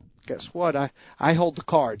jerk? Guess what? I hold the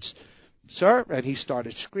cards. Sir, and he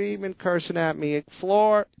started screaming, cursing at me.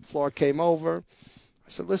 Floor came over.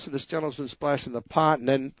 I said, listen, this gentleman's been splashing the pot. And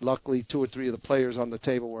then, luckily, 2 or 3 of the players on the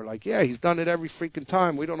table were like, yeah, he's done it every freaking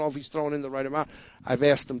time. We don't know if he's throwing in the right amount. I've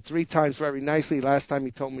asked him 3 times very nicely. Last time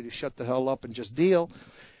he told me to shut the hell up and just deal.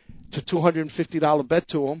 It's a $250 bet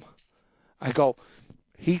to him. I go,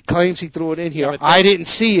 he claims he threw it in here. I didn't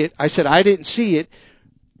see it. I said, I didn't see it.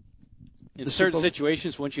 In certain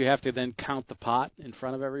situations, wouldn't you have to then count the pot in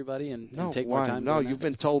front of everybody and take more time? No, you've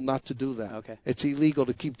been told not to do that. Okay. It's illegal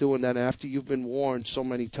to keep doing that after you've been warned so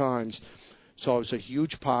many times. So it was a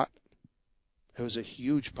huge pot. It was a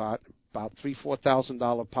huge pot, about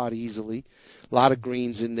 $3,000-$4,000 pot easily. A lot of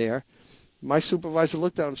greens in there. My supervisor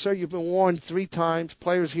looked at him, sir, you've been warned 3 times.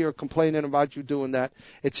 Players here are complaining about you doing that.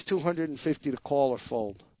 It's $250 to call or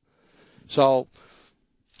fold. So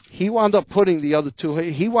he wound up putting the other 2.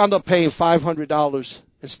 He wound up paying $500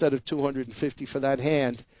 instead of $250 for that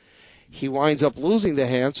hand. He winds up losing the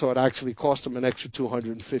hand, so it actually cost him an extra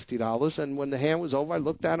 $250. And when the hand was over, I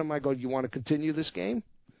looked at him. I go, you want to continue this game?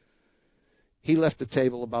 He left the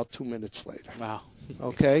table about 2 minutes later. Wow.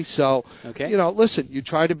 Okay, so listen, you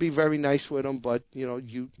try to be very nice with them, but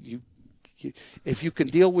you if you can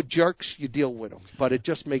deal with jerks, you deal with them. But it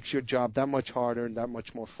just makes your job that much harder and that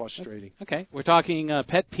much more frustrating. Okay, we're talking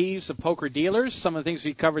pet peeves of poker dealers. Some of the things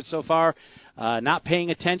we've covered so far: not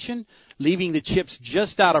paying attention, leaving the chips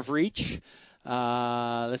just out of reach.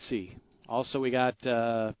 Let's see. Also, we got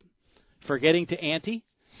forgetting to ante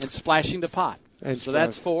and splashing the pot. And so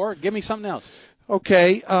that's 4. Give me something else.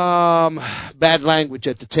 Okay, bad language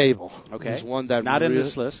at the table. Okay, is one that not in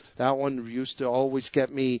this list. That one used to always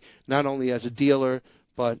get me, not only as a dealer,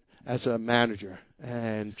 but as a manager.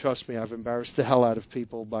 And trust me, I've embarrassed the hell out of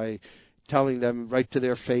people by telling them right to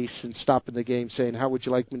their face and stopping the game saying, how would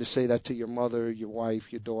you like me to say that to your mother, your wife,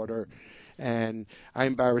 your daughter? And I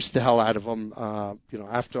embarrassed the hell out of them, after I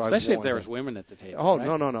warned them. Especially if there was women at the table. Oh,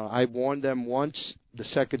 right? No. I warned them once. The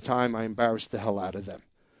second time, I embarrassed the hell out of them.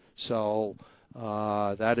 So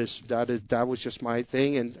that was just my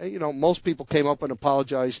thing. And, most people came up and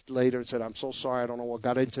apologized later and said, I'm so sorry, I don't know what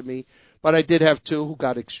got into me. But I did have 2 who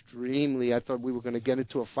got extremely, I thought we were going to get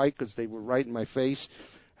into a fight because they were right in my face.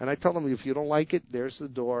 And I told them, if you don't like it, there's the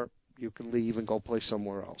door. You can leave and go play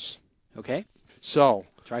somewhere else. Okay. So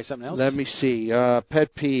try something else. Let me see.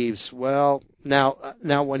 Pet peeves. Well, now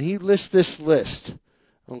when he lists this list,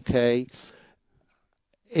 okay,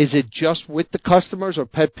 is it just with the customers or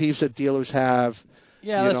pet peeves that dealers have?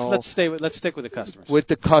 Yeah, let's stick with the customers. With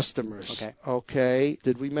the customers. Okay. Okay.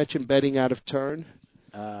 Did we mention betting out of turn?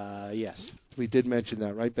 Yes. We did mention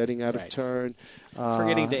that, right? Betting out of turn.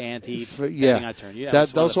 Forgetting to ante. Betting out of turn. Yeah.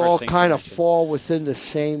 Those all kind of fall within the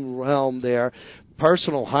same realm there.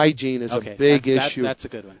 Personal hygiene is a big issue. That's a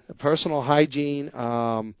good one. Personal hygiene.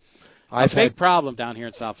 A big problem down here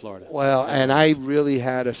in South Florida. Well, and I really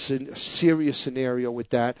had a serious scenario with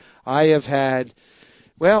that. I have had.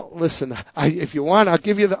 Well, listen. If you want, I'll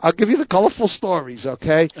give you the colorful stories.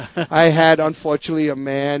 Okay. I had, unfortunately, a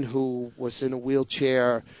man who was in a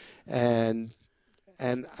wheelchair, and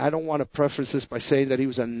I don't want to preface this by saying that he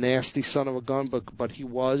was a nasty son of a gun, but he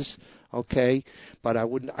was. Okay, but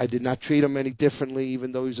I did not treat him any differently,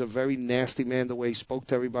 even though he was a very nasty man the way he spoke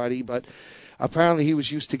to everybody. But apparently he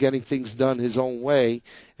was used to getting things done his own way.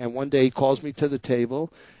 And one day he calls me to the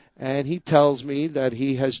table, and he tells me that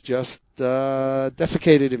he has just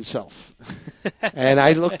defecated himself. And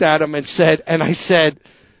I looked at him and I said,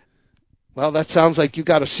 well, that sounds like you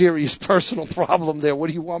got a serious personal problem there. What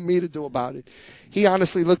do you want me to do about it? He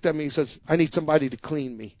honestly looked at me and says, I need somebody to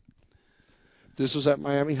clean me. This was at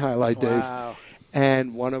Miami Highlight, Dave. Wow.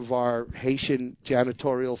 And one of our Haitian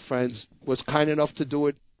janitorial friends was kind enough to do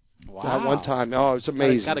it at one time. Oh, it was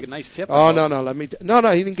amazing. Got a nice tip. Oh,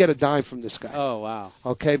 no, he didn't get a dime from this guy. Oh, wow.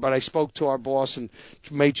 Okay, but I spoke to our boss and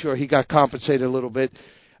made sure he got compensated a little bit.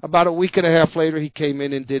 About a week and a half later, he came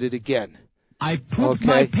in and did it again. I pooped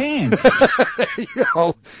my pants.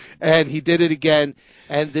 And he did it again,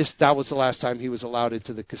 and that was the last time he was allowed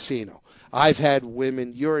into the casino. I've had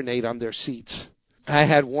women urinate on their seats. I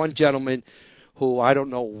had one gentleman who I don't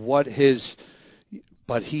know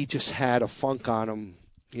but he just had a funk on him,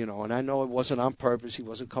 and I know it wasn't on purpose. He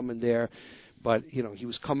wasn't coming there, but, he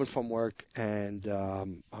was coming from work, and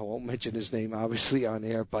I won't mention his name, obviously, on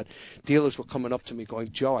air, but dealers were coming up to me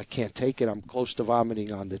going, Joe, I can't take it. I'm close to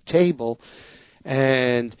vomiting on the table.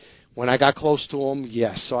 And when I got close to him,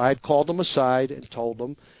 yes. So I had called him aside and told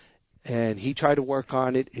him, and he tried to work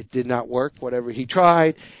on it. It did not work, whatever he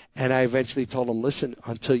tried. And I eventually told him, listen,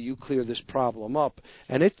 until you clear this problem up.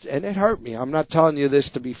 And it hurt me. I'm not telling you this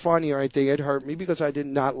to be funny or anything. It hurt me because I did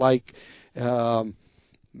not like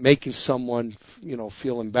making someone,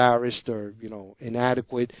 feel embarrassed or,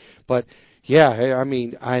 inadequate. But, yeah, I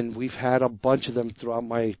mean, and we've had a bunch of them throughout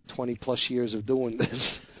my 20-plus years of doing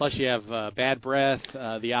this. Plus you have bad breath,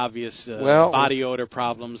 the obvious body odor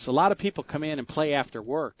problems. A lot of people come in and play after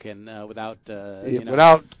work and without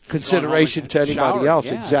consideration to anybody else.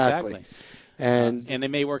 Yeah, exactly. And they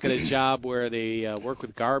may work at a job where they work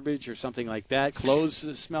with garbage or something like that. Clothes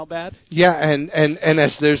smell bad. Yeah, and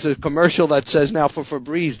as there's a commercial that says now for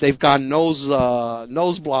Febreze, they've gone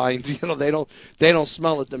nose blind. They don't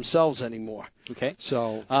smell it themselves anymore. Okay.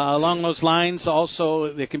 So along those lines,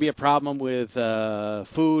 also there can be a problem with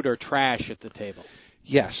food or trash at the table.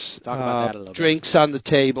 Yes. Talk about that a little drinks bit. on the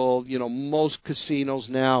table. Most casinos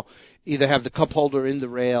now either have the cup holder in the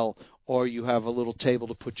rail or you have a little table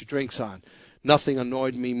to put your drinks on. Nothing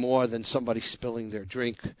annoyed me more than somebody spilling their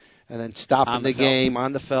drink and then stopping the game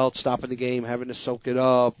on the felt, stopping the game, having to soak it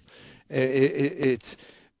up.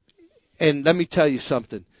 And let me tell you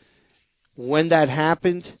something. When that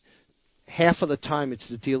happened, half of the time it's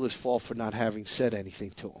the dealer's fault for not having said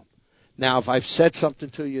anything to them. Now, if I've said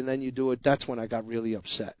something to you and then you do it, that's when I got really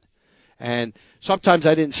upset. And sometimes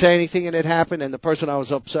I didn't say anything and it happened, and the person I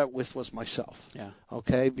was upset with was myself. Yeah.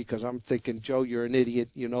 Okay? Because I'm thinking, Joe, you're an idiot.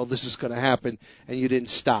 This is going to happen, and you didn't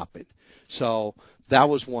stop it. So that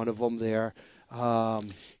was one of them there.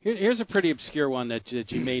 Here's a pretty obscure one that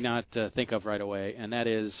you may not think of right away, and that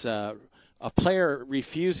is a player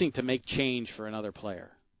refusing to make change for another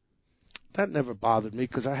player. That never bothered me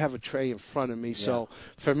because I have a tray in front of me. Yeah. So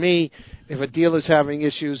for me, if a dealer's having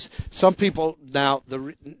issues, some people now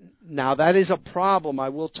that is a problem. I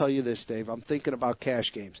will tell you this, Dave. I'm thinking about cash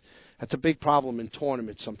games. That's a big problem in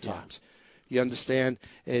tournaments sometimes. Yeah. You understand?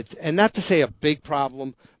 And not to say a big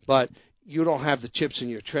problem, but you don't have the chips in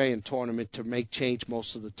your tray in tournament to make change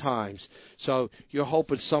most of the times. So you're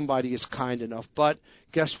hoping somebody is kind enough. But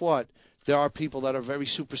guess what? There are people that are very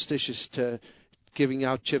superstitious to giving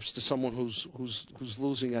out chips to someone who's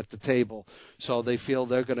losing at the table, so they feel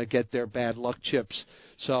they're going to get their bad luck chips.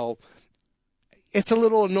 So it's a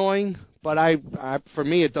little annoying, but for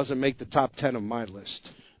me, it doesn't make the top 10 of my list.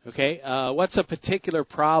 Okay, what's a particular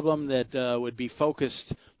problem that would be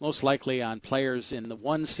focused most likely on players in the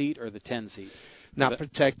 1 seat or the 10 seat? Not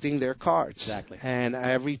protecting their cards. Exactly. And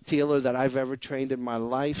every dealer that I've ever trained in my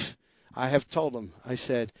life, I have told them, I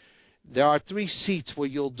said, there are 3 seats where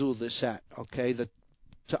you'll do this at, okay?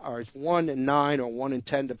 Are 1 and 9 or 1 and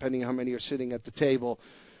 10, depending on how many are sitting at the table,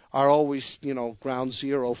 are always, ground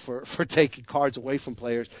zero for taking cards away from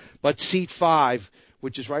players. But seat 5,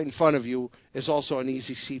 which is right in front of you, is also an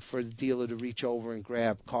easy seat for the dealer to reach over and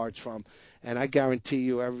grab cards from. And I guarantee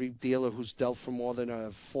you every dealer who's dealt for more than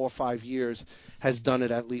 4 or 5 years has done it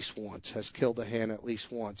at least once, has killed a hand at least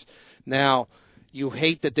once. Now, you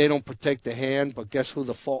hate that they don't protect the hand, but guess who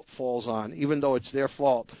the fault falls on? Even though it's their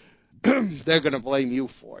fault, they're going to blame you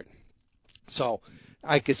for it. So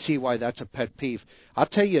I could see why that's a pet peeve. I'll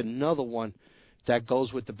tell you another one that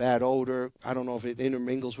goes with the bad odor. I don't know if it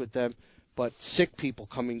intermingles with them, but sick people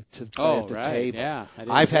coming to play at the table. Yeah,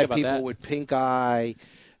 I've had people with pink eye,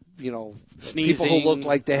 sneezing. People who looked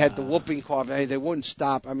like they had the whooping cough. They wouldn't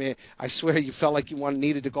stop. I mean, I swear you felt like you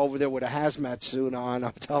needed to go over there with a hazmat suit on.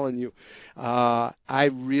 I'm telling you. I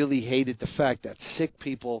really hated the fact that sick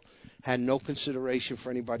people had no consideration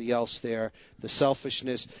for anybody else there, the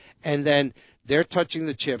selfishness. And then they're touching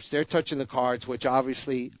the chips, they're touching the cards, which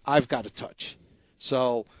obviously I've got to touch.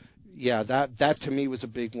 So yeah, that to me was a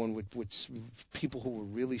big one with people who were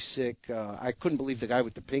really sick. I couldn't believe the guy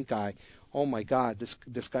with the pink eye. Oh my God,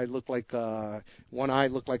 this guy looked like one eye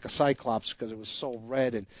looked like a cyclops because it was so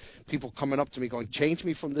red, and people coming up to me going, "Change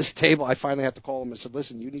me from this table." I finally had to call him and said,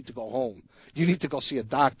 "Listen, you need to go home. You need to go see a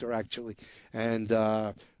doctor, actually." And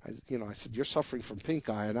I said, "You're suffering from pink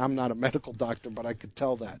eye," and I'm not a medical doctor, but I could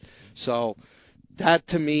tell that. So that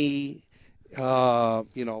to me. I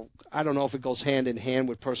don't know if it goes hand in hand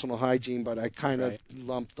with personal hygiene, but I kind of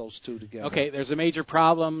lumped those two together. Okay, there's a major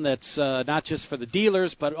problem that's not just for the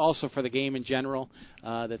dealers, but also for the game in general.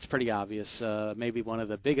 That's pretty obvious. Maybe one of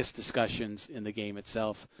the biggest discussions in the game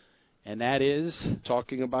itself, and that is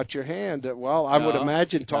talking about your hand. Well, I would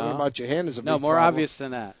imagine talking about your hand is a big more problem. Obvious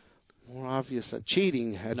than that. More obvious than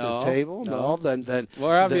cheating at the table. No, than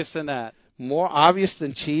more obvious than that. More obvious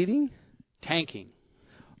than cheating. Tanking.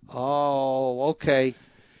 Oh, okay.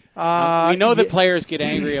 We know that players get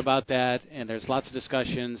angry about that, and there's lots of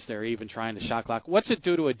discussions. They're even trying to shot clock. What's it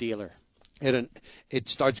do to a dealer? It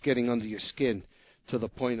starts getting under your skin to the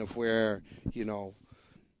point of where,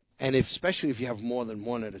 and especially if you have more than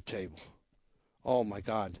one at a table. Oh, my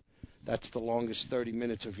God. That's the longest 30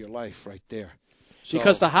 minutes of your life right there.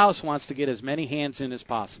 Because the house wants to get as many hands in as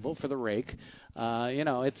possible for the rake. They're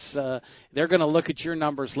going to look at your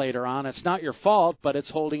numbers later on. It's not your fault, but it's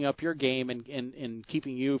holding up your game and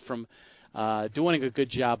keeping you from doing a good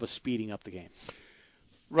job of speeding up the game.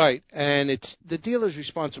 Right, and it's the dealer's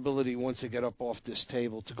responsibility once they get up off this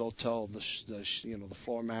table to go tell the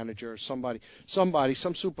floor manager or some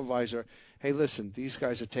supervisor, hey, listen, these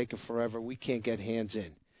guys are taking forever. We can't get hands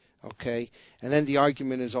in. Okay, and then the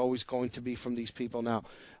argument is always going to be from these people. Now,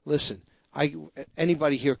 listen,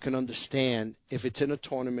 anybody here can understand if it's in a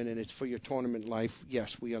tournament and it's for your tournament life.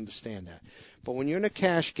 Yes, we understand that. But when you're in a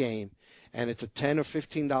cash game and it's a $10 or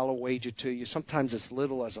 $15 wager to you, sometimes as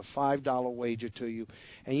little as a $5 wager to you,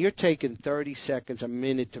 and you're taking 30 seconds, a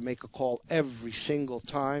minute to make a call every single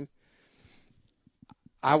time.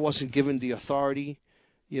 I wasn't given the authority,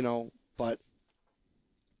 but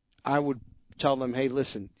I would tell them, hey,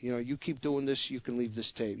 listen, you keep doing this, you can leave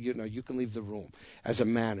this table, you can leave the room as a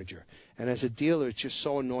manager. And as a dealer, it's just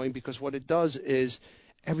so annoying because what it does is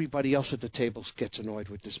everybody else at the table gets annoyed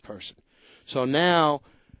with this person. So now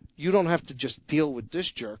you don't have to just deal with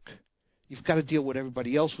this jerk. You've got to deal with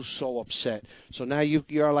everybody else who's so upset. So now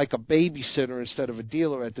you're like a babysitter instead of a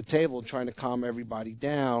dealer at the table trying to calm everybody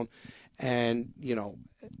down. And,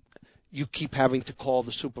 you keep having to call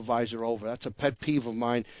the supervisor over. That's a pet peeve of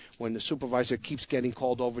mine when the supervisor keeps getting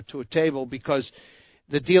called over to a table because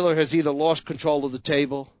the dealer has either lost control of the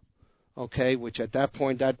table, okay, which at that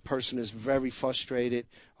point that person is very frustrated,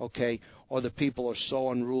 okay, or the people are so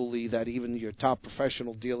unruly that even your top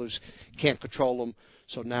professional dealers can't control them.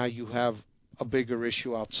 So now you have a bigger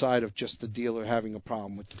issue outside of just the dealer having a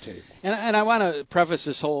problem with the table. And I want to preface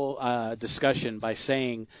this whole discussion by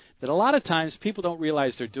saying that a lot of times people don't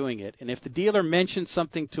realize they're doing it. And if the dealer mentions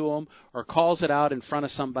something to them or calls it out in front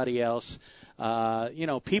of somebody else,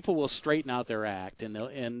 people will straighten out their act,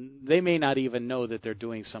 and they may not even know that they're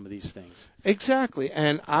doing some of these things. Exactly.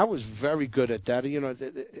 And I was very good at that.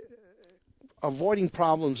 Avoiding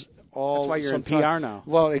problems. That's why you're in PR now.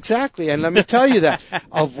 Well, exactly, and let me tell you that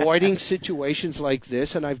avoiding situations like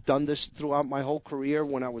this, and I've done this throughout my whole career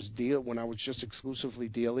when I was just exclusively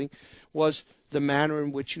dealing, was the manner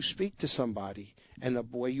in which you speak to somebody and the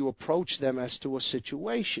way you approach them as to a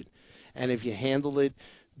situation. And if you handle it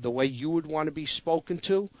the way you would want to be spoken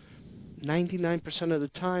to, 99% of the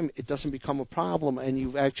time it doesn't become a problem, and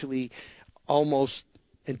you've actually almost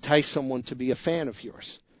enticed someone to be a fan of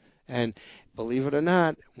yours. And believe it or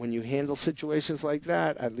not, when you handle situations like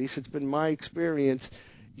that, at least it's been my experience,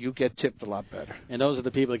 you get tipped a lot better. And those are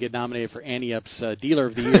the people that get nominated for Annie Up's Dealer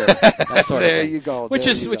of the Year. That sort there of thing. You go. Which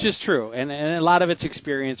is true. And a lot of it's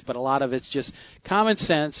experience, but a lot of it's just common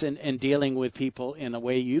sense and dealing with people in a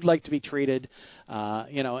way you'd like to be treated,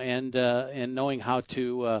 and knowing how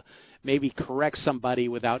to maybe correct somebody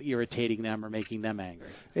without irritating them or making them angry.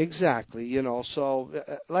 Exactly. So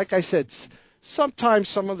like I said, sometimes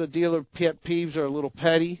some of the dealer pet peeves are a little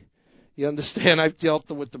petty. You understand? I've dealt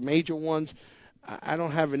with the major ones. I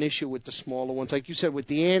don't have an issue with the smaller ones. Like you said, with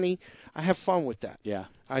the Annie, I have fun with that. Yeah.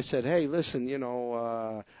 I said, hey, listen,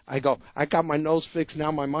 I got my nose fixed.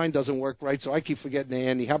 Now my mind doesn't work right, so I keep forgetting the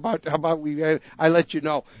Annie. How about I let you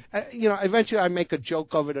know. Eventually I make a joke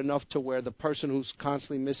of it enough to where the person who's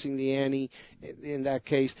constantly missing the Annie, in that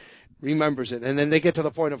case, remembers it. And then they get to the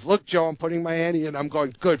point of, look, Joe, I'm putting my Annie in. I'm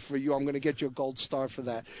going, good for you. I'm going to get you a gold star for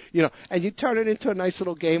that. And you turn it into a nice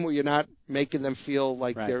little game where you're not making them feel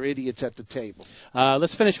like they're idiots at the table.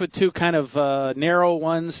 Let's finish with two kind of narrow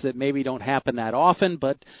ones that maybe don't happen that often,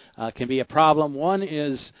 but can be a problem. One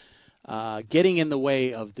is getting in the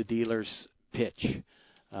way of the dealer's pitch.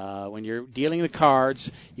 When you're dealing the cards,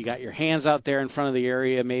 you got your hands out there in front of the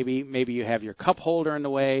area. Maybe you have your cup holder in the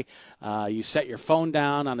way. You set your phone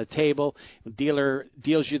down on the table. The dealer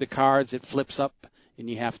deals you the cards. It flips up, and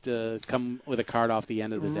you have to come with a card off the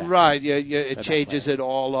end of the deck. Right. Yeah. It changes it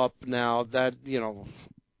all up now. That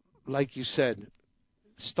like you said,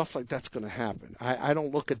 stuff like that's going to happen. I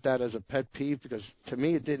don't look at that as a pet peeve because to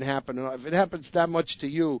me it didn't happen. If it happens that much to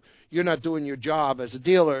you, you're not doing your job as a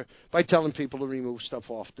dealer by telling people to remove stuff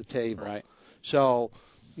off the table. Right. So,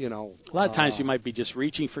 a lot of times you might be just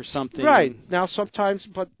reaching for something. Right. Now sometimes,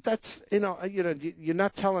 but that's, you're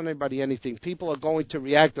not telling anybody anything. People are going to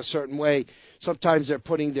react a certain way. Sometimes they're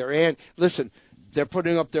putting they're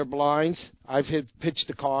putting up their blinds. I've pitched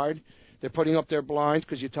the card. They're putting up their blinds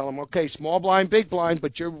because you tell them, okay, small blind, big blind,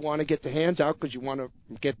 but you want to get the hands out because you want to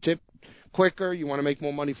get tipped quicker. You want to make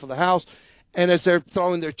more money for the house. And as they're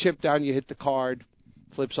throwing their chip down, you hit the card,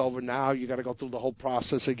 flips over. Now you got to go through the whole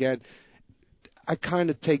process again. I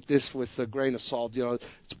kind of take this with a grain of salt.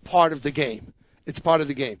 It's part of the game. It's part of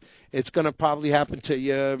the game. It's going to probably happen to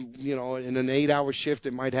you, in an 8-hour shift.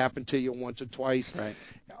 It might happen to you once or twice. Right.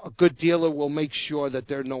 A good dealer will make sure that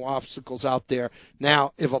there are no obstacles out there.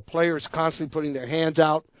 Now, if a player is constantly putting their hands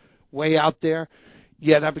way out there,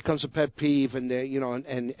 that becomes a pet peeve, and they,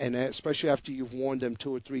 and especially after you've warned them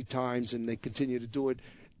 2 or 3 times and they continue to do it,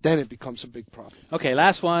 then it becomes a big problem. Okay,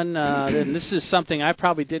 last one. And this is something I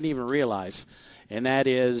probably didn't even realize, and that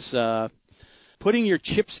is putting your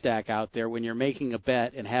chip stack out there when you're making a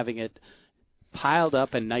bet and having it piled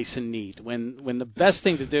up and nice and neat. When the best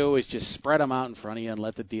thing to do is just spread them out in front of you and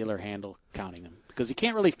let the dealer handle counting them, because you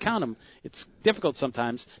can't really count them. It's difficult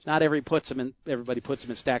sometimes. Not everybody puts them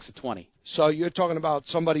in stacks of 20. So you're talking about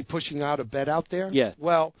somebody pushing out a bet out there? Yeah.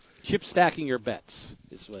 Well, chip stacking your bets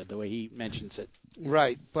is the way he mentions it.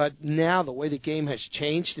 Right, but now the way the game has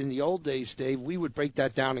changed. In the old days, Dave, we would break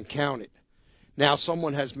that down and count it. Now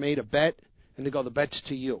someone has made a bet, and they go, the bet's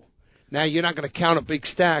to you. Now you're not going to count a big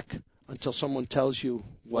stack until someone tells you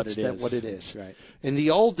what it is. Right. In the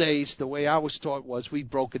old days, the way I was taught was we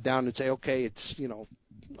broke it down and say, okay, it's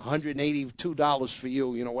 $182 for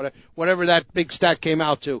you. Whatever that big stack came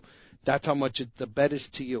out to, that's how much the bet is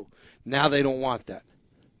to you. Now they don't want that.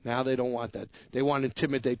 They want to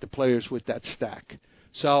intimidate the players with that stack.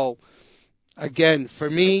 So, again, for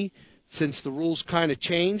me, since the rules kind of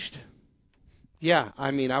changed,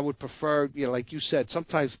 I would prefer, like you said,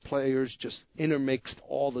 sometimes players just intermixed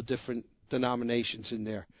all the different denominations in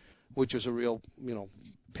there, which is a real,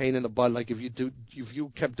 pain in the butt. Like if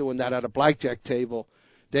you kept doing that at a blackjack table,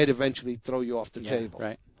 they'd eventually throw you off the table.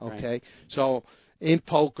 Right. Okay. Right. So in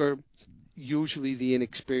poker, usually the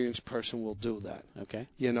inexperienced person will do that. Okay.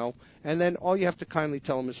 And then all you have to kindly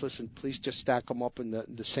tell them is, listen, please just stack them up in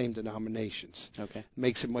the same denominations. Okay.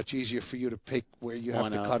 Makes it much easier for you to pick where you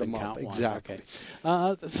have to cut them up. Exactly.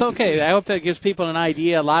 Okay. It's okay. I hope that gives people an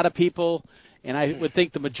idea. A lot of people, and I would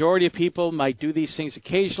think the majority of people might do these things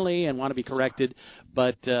occasionally and want to be corrected,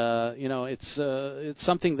 but it's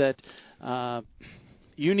something that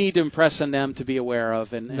you need to impress on them to be aware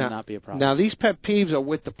of and not be a problem. Now, these pet peeves are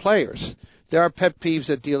with the players. There are pet peeves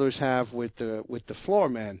that dealers have with the floor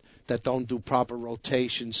man that don't do proper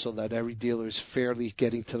rotations so that every dealer is fairly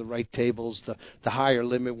getting to the right tables. The higher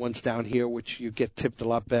limit ones down here, which you get tipped a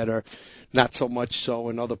lot better, not so much so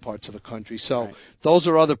in other parts of the country. So those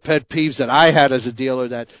are other pet peeves that I had as a dealer,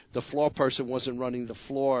 that the floor person wasn't running the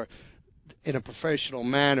floor in a professional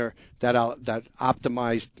manner that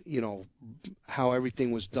optimized, how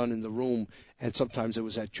everything was done in the room, and sometimes it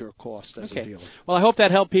was at your cost as a dealer. Well, I hope that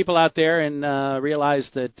helped people out there and realize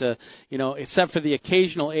that, except for the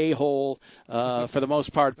occasional a-hole, for the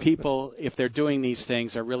most part, people, if they're doing these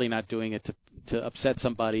things, are really not doing it to upset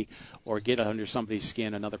somebody or get under somebody's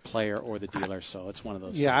skin, another player or the dealer. So it's one of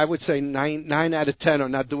those things. I would say 9 out of 10 are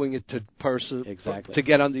not doing it to to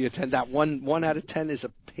get under your 10. That 1 out of 10 is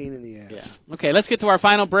a pain in the ass. Yeah. Okay, let's get to our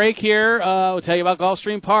final break here. We'll tell you about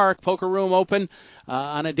Gulfstream Park, Poker Room open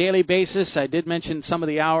on a daily basis. I did mention some of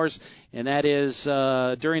the hours, and that is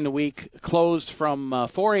during the week, closed from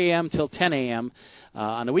 4 a.m. till 10 a.m.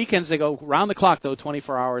 On the weekends, they go round the clock, though,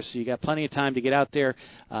 24 hours, so you got plenty of time to get out there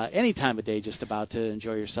any time of day just about to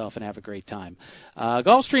enjoy yourself and have a great time.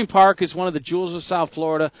 Gulfstream Park is one of the jewels of South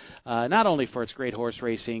Florida, not only for its great horse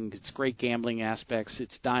racing, its great gambling aspects,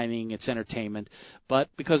 its dining, its entertainment, but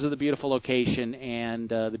because of the beautiful location and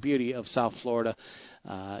the beauty of South Florida.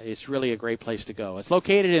 it's really a great place to go. It's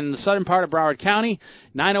located in the southern part of Broward County,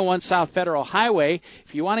 901 South Federal Highway.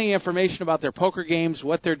 If you want any information about their poker games,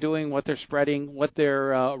 what they're doing, what they're spreading, what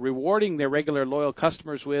they're rewarding their regular loyal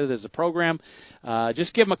customers with as a program,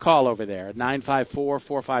 just give them a call over there at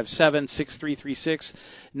 954-457-6336,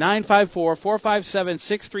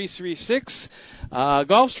 954-457-6336.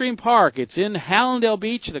 Gulfstream Park, it's in Hallandale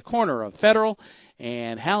Beach, the corner of Federal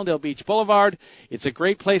and Hallandale Beach Boulevard. It's a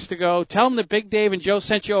great place to go. Tell them that Big Dave and Joe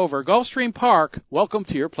sent you over. Gulfstream Park, welcome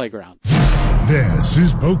to your playground. This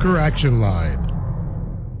is Poker Action Line.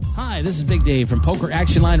 Hi, this is Big Dave from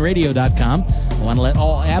PokerActionLineRadio.com. I want to let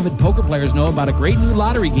all avid poker players know about a great new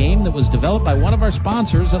lottery game that was developed by one of our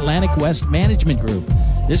sponsors, Atlantic West Management Group.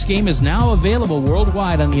 This game is now available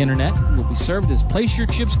worldwide on the Internet and will be served as Place Your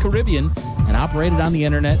Chips Caribbean and operated on the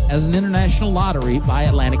Internet as an international lottery by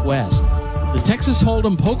Atlantic West. The Texas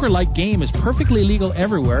Hold'em poker-like game is perfectly legal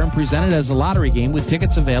everywhere and presented as a lottery game with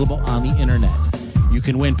tickets available on the Internet. You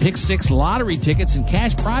can win Pick 6 lottery tickets and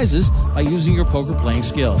cash prizes by using your poker playing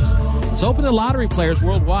skills. It's open to lottery players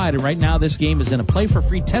worldwide, and right now this game is in a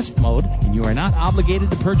play-for-free test mode, and you are not obligated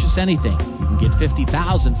to purchase anything. You can get 50,000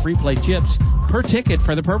 free play chips per ticket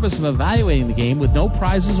for the purpose of evaluating the game with no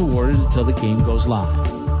prizes awarded until the game goes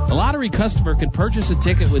live. The lottery customer can purchase a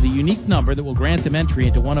ticket with a unique number that will grant them entry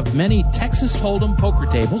into one of many Texas Hold'em poker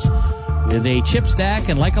tables with a chip stack,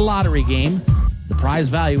 and like a lottery game, the prize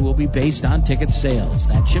value will be based on ticket sales.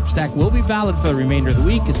 That chip stack will be valid for the remainder of the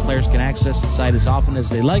week, as players can access the site as often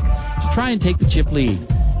as they like to try and take the chip lead.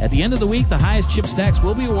 At the end of the week, the highest chip stacks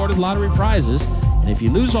will be awarded lottery prizes, and if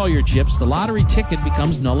you lose all your chips, the lottery ticket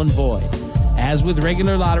becomes null and void. As with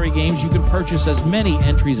regular lottery games, you can purchase as many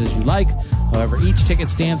entries as you like. However, each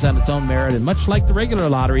ticket stands on its own merit, and much like the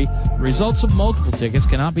regular lottery, the results of multiple tickets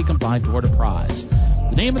cannot be combined toward a prize.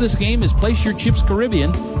 The name of this game is Place Your Chips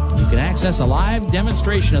Caribbean, and you can access a live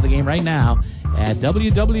demonstration of the game right now at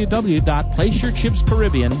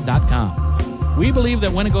www.placeyourchipscaribbean.com. We believe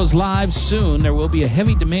that when it goes live soon, there will be a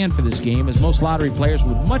heavy demand for this game, as most lottery players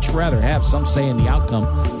would much rather have some say in the outcome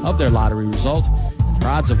of their lottery result. Their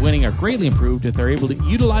odds of winning are greatly improved if they're able to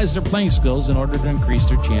utilize their playing skills in order to increase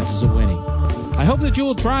their chances of winning. I hope that you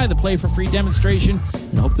will try the Play for Free demonstration,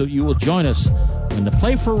 and hope that you will join us when the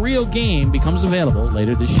Play for Real game becomes available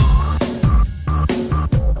later this year.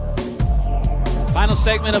 Final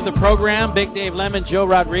segment of the program, Big Dave Lemon, Joe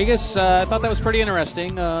Rodriguez. I thought that was pretty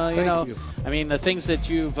interesting. Thank you. I mean, the things that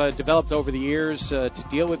you've developed over the years to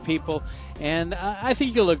deal with people, and I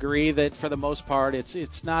think you'll agree that for the most part,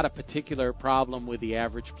 it's not a particular problem with the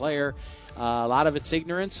average player. A lot of it's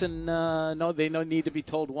ignorance, and they need to be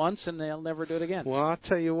told once, and they'll never do it again. Well, I'll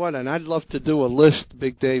tell you what, and I'd love to do a list,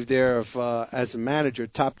 Big Dave, there of as a manager,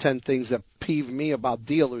 top 10 things that peeve me about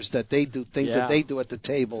dealers, that they do things that they do at the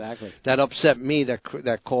table that upset me,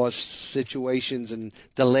 that cause situations and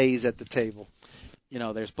delays at the table. You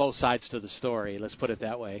know, there's both sides to the story. Let's put it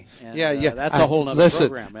that way. And, yeah. That's a whole other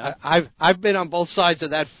program. Man. I've been on both sides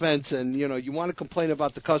of that fence, and you want to complain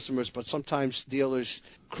about the customers, but sometimes dealers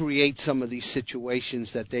create some of these situations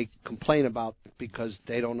that they complain about because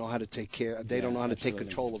they don't know how to take care. They don't know how to take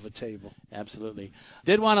control of a table. Absolutely.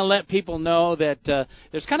 Did want to let people know that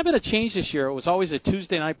there's kind of been a change this year. It was always a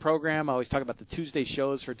Tuesday night program. I always talk about the Tuesday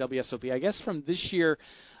shows for WSOP. I guess from this year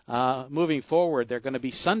moving forward, they're going to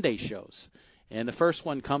be Sunday shows. And the first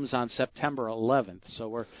one comes on September 11th, so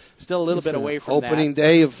we're still a little bit away from opening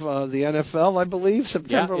day of the NFL, I believe,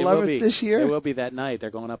 September 11th this year. It will be that night.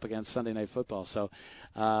 They're going up against Sunday Night Football, so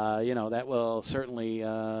that will certainly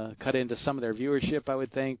cut into some of their viewership, I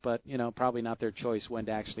would think, but probably not their choice when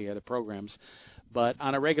to actually air the programs. But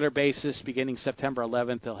on a regular basis, beginning September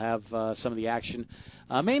 11th, they'll have some of the action,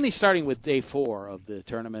 mainly starting with day 4 of the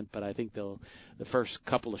tournament. But I think the first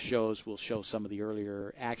couple of shows will show some of the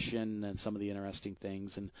earlier action and some of the interesting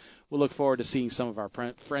things. And we'll look forward to seeing some of our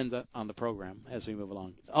friends on the program as we move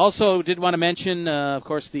along. Also, did want to mention, of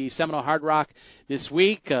course, the Seminole Hard Rock this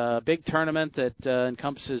week, a big tournament that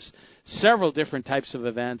encompasses several different types of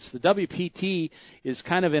events. The WPT is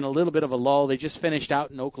kind of in a little bit of a lull. They just finished out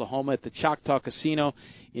in Oklahoma at the Choctaw Casino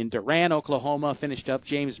in Durant, Oklahoma. Finished up.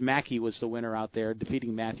 James Mackey was the winner out there,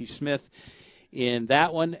 defeating Matthew Smith in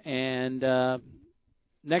that one. And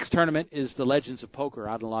next tournament is the Legends of Poker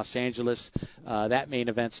out in Los Angeles. That main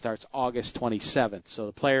event starts August 27th. So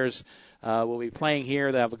the players will be playing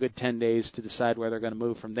here. They have a good 10 days to decide where they're going to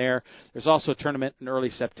move from there. There's also a tournament in early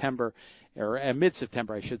September, or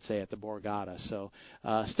mid-September, I should say, at the Borgata. So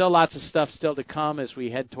still lots of stuff still to come as we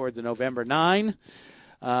head toward the November 9.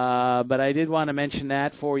 But I did want to mention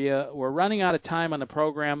that for you. We're running out of time on the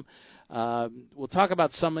program. We'll talk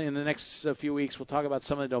about some in the next few weeks. We'll talk about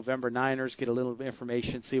some of the November Niners, get a little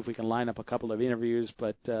information, see if we can line up a couple of interviews.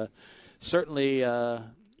 But certainly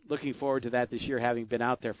looking forward to that this year, having been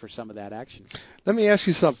out there for some of that action. Let me ask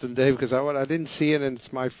you something, Dave, because I didn't see it, and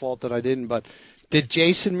it's my fault that I didn't. But did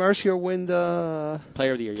Jason Mercier win the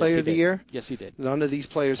Player of the Year? Player of the Year? Yes, he did. None of these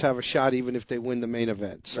players have a shot, even if they win the main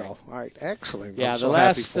event. So, all right, excellent. Yeah, the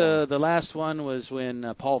last one was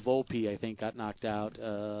when Paul Volpe, I think, got knocked out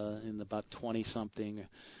in about 20-something.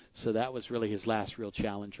 So that was really his last real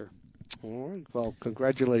challenger. All right. Well,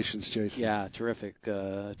 congratulations, Jason. Yeah, terrific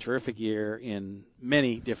year in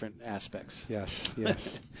many different aspects. Yes.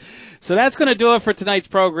 So that's going to do it for tonight's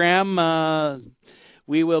program.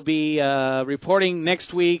 We will be reporting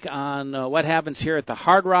next week on what happens here at the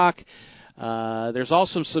Hard Rock. There's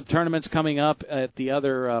also some tournaments coming up at the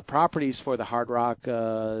other properties for the Hard Rock.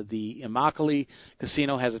 The Immokalee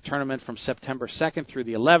Casino has a tournament from September 2nd through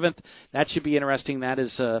the 11th. That should be interesting. That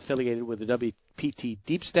is affiliated with the WPT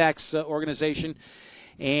Deep Stacks organization.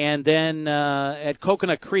 And then at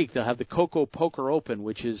Coconut Creek, they'll have the Coco Poker Open,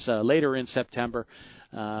 which is later in September.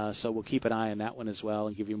 So we'll keep an eye on that one as well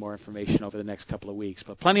and give you more information over the next couple of weeks.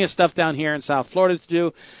 But plenty of stuff down here in South Florida to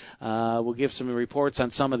do. We'll give some reports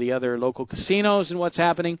on some of the other local casinos and what's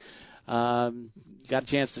happening. Got a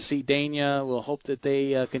chance to see Dania. We'll hope that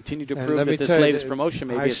they continue to prove that this latest promotion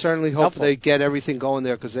maybe I certainly hope helpful. They get everything going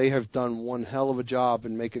there, because they have done one hell of a job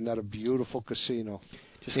in making that a beautiful casino.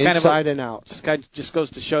 Just inside and out. Just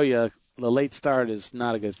goes to show you the late start is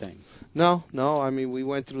not a good thing. No. I mean, we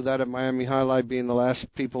went through that at Miami Highlight, being the last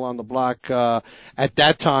people on the block at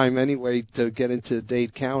that time anyway to get into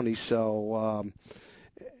Dade County. So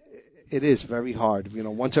it is very hard. You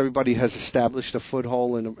know, once everybody has established a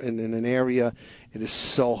foothold in an area, it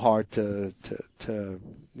is so hard to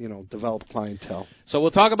develop clientele. So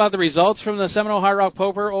we'll talk about the results from the Seminole Hard Rock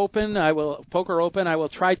Poker Open. I will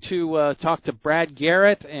try to talk to Brad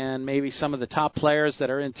Garrett and maybe some of the top players that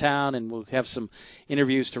are in town, and we'll have some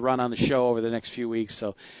interviews to run on the show over the next few weeks.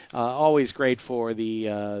 So always great for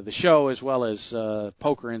the show as well as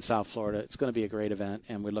poker in South Florida. It's going to be a great event,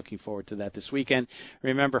 and we're looking forward to that this weekend.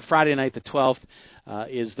 Remember, Friday night the 12th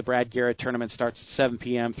is the Brad Garrett tournament. Starts at 7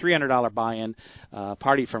 p.m., $300 buy-in,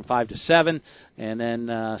 party from 5 to 7, and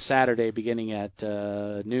then Saturday beginning at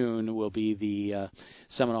noon will be the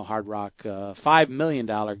Seminole Hard Rock $5 million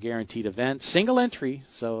guaranteed event, single entry.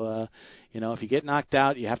 So, if you get knocked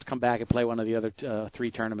out, you have to come back and play one of the other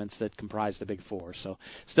three tournaments that comprise the Big Four. So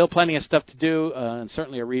still plenty of stuff to do, and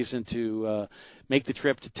certainly a reason to make the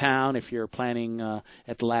trip to town if you're planning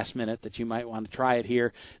at the last minute that you might want to try it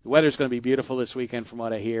here. The weather's going to be beautiful this weekend from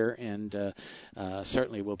what I hear, and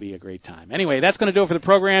certainly will be a great time. Anyway, that's going to do it for the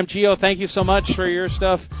program. Gio, thank you so much for your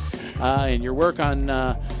stuff and your work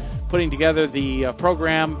on putting together the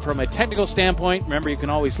program from a technical standpoint. Remember, you can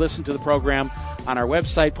always listen to the program on our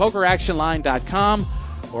website, pokeractionline.com,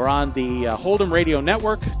 or on the Hold'em Radio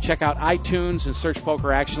Network. Check out iTunes and search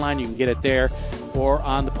Poker Action Line. You can get it there. Or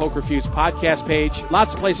on the Poker Fuse podcast page.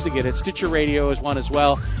 Lots of places to get it. Stitcher Radio is one as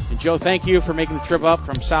well. And, Joe, thank you for making the trip up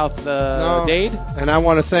from South Dade. And I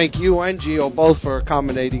want to thank you and Gio both for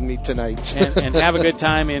accommodating me tonight. and have a good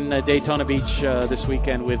time in Daytona Beach this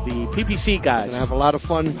weekend with the PPC guys. And have a lot of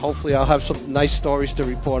fun. Hopefully I'll have some nice stories to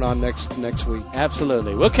report on next week.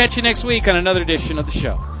 Absolutely. We'll catch you next week on another edition of the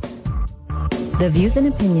show. The views and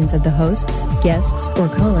opinions of the hosts, guests, or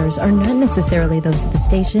callers are not necessarily those of the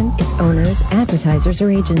station, its owners, advertisers, or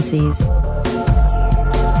agencies.